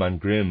wrote Hermann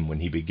Grimm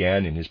when he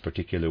began in his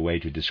particular way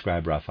to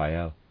describe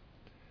Raphael.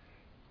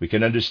 We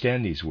can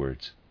understand these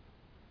words,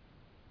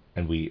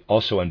 and we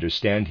also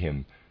understand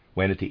him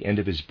when at the end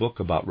of his book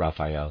about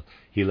Raphael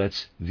he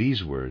lets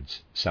these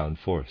words sound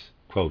forth.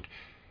 Quote,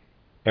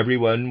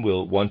 "Everyone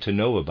will want to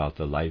know about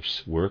the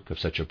life's work of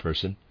such a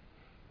person.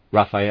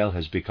 Raphael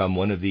has become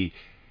one of the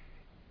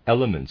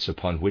elements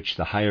upon which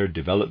the higher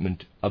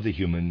development of the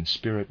human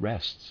spirit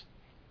rests.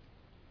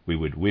 We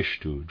would wish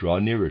to draw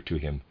nearer to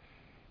him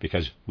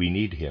because we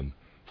need him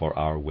for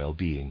our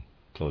well-being."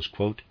 Close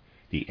quote.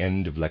 The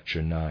end of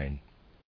Lecture 9.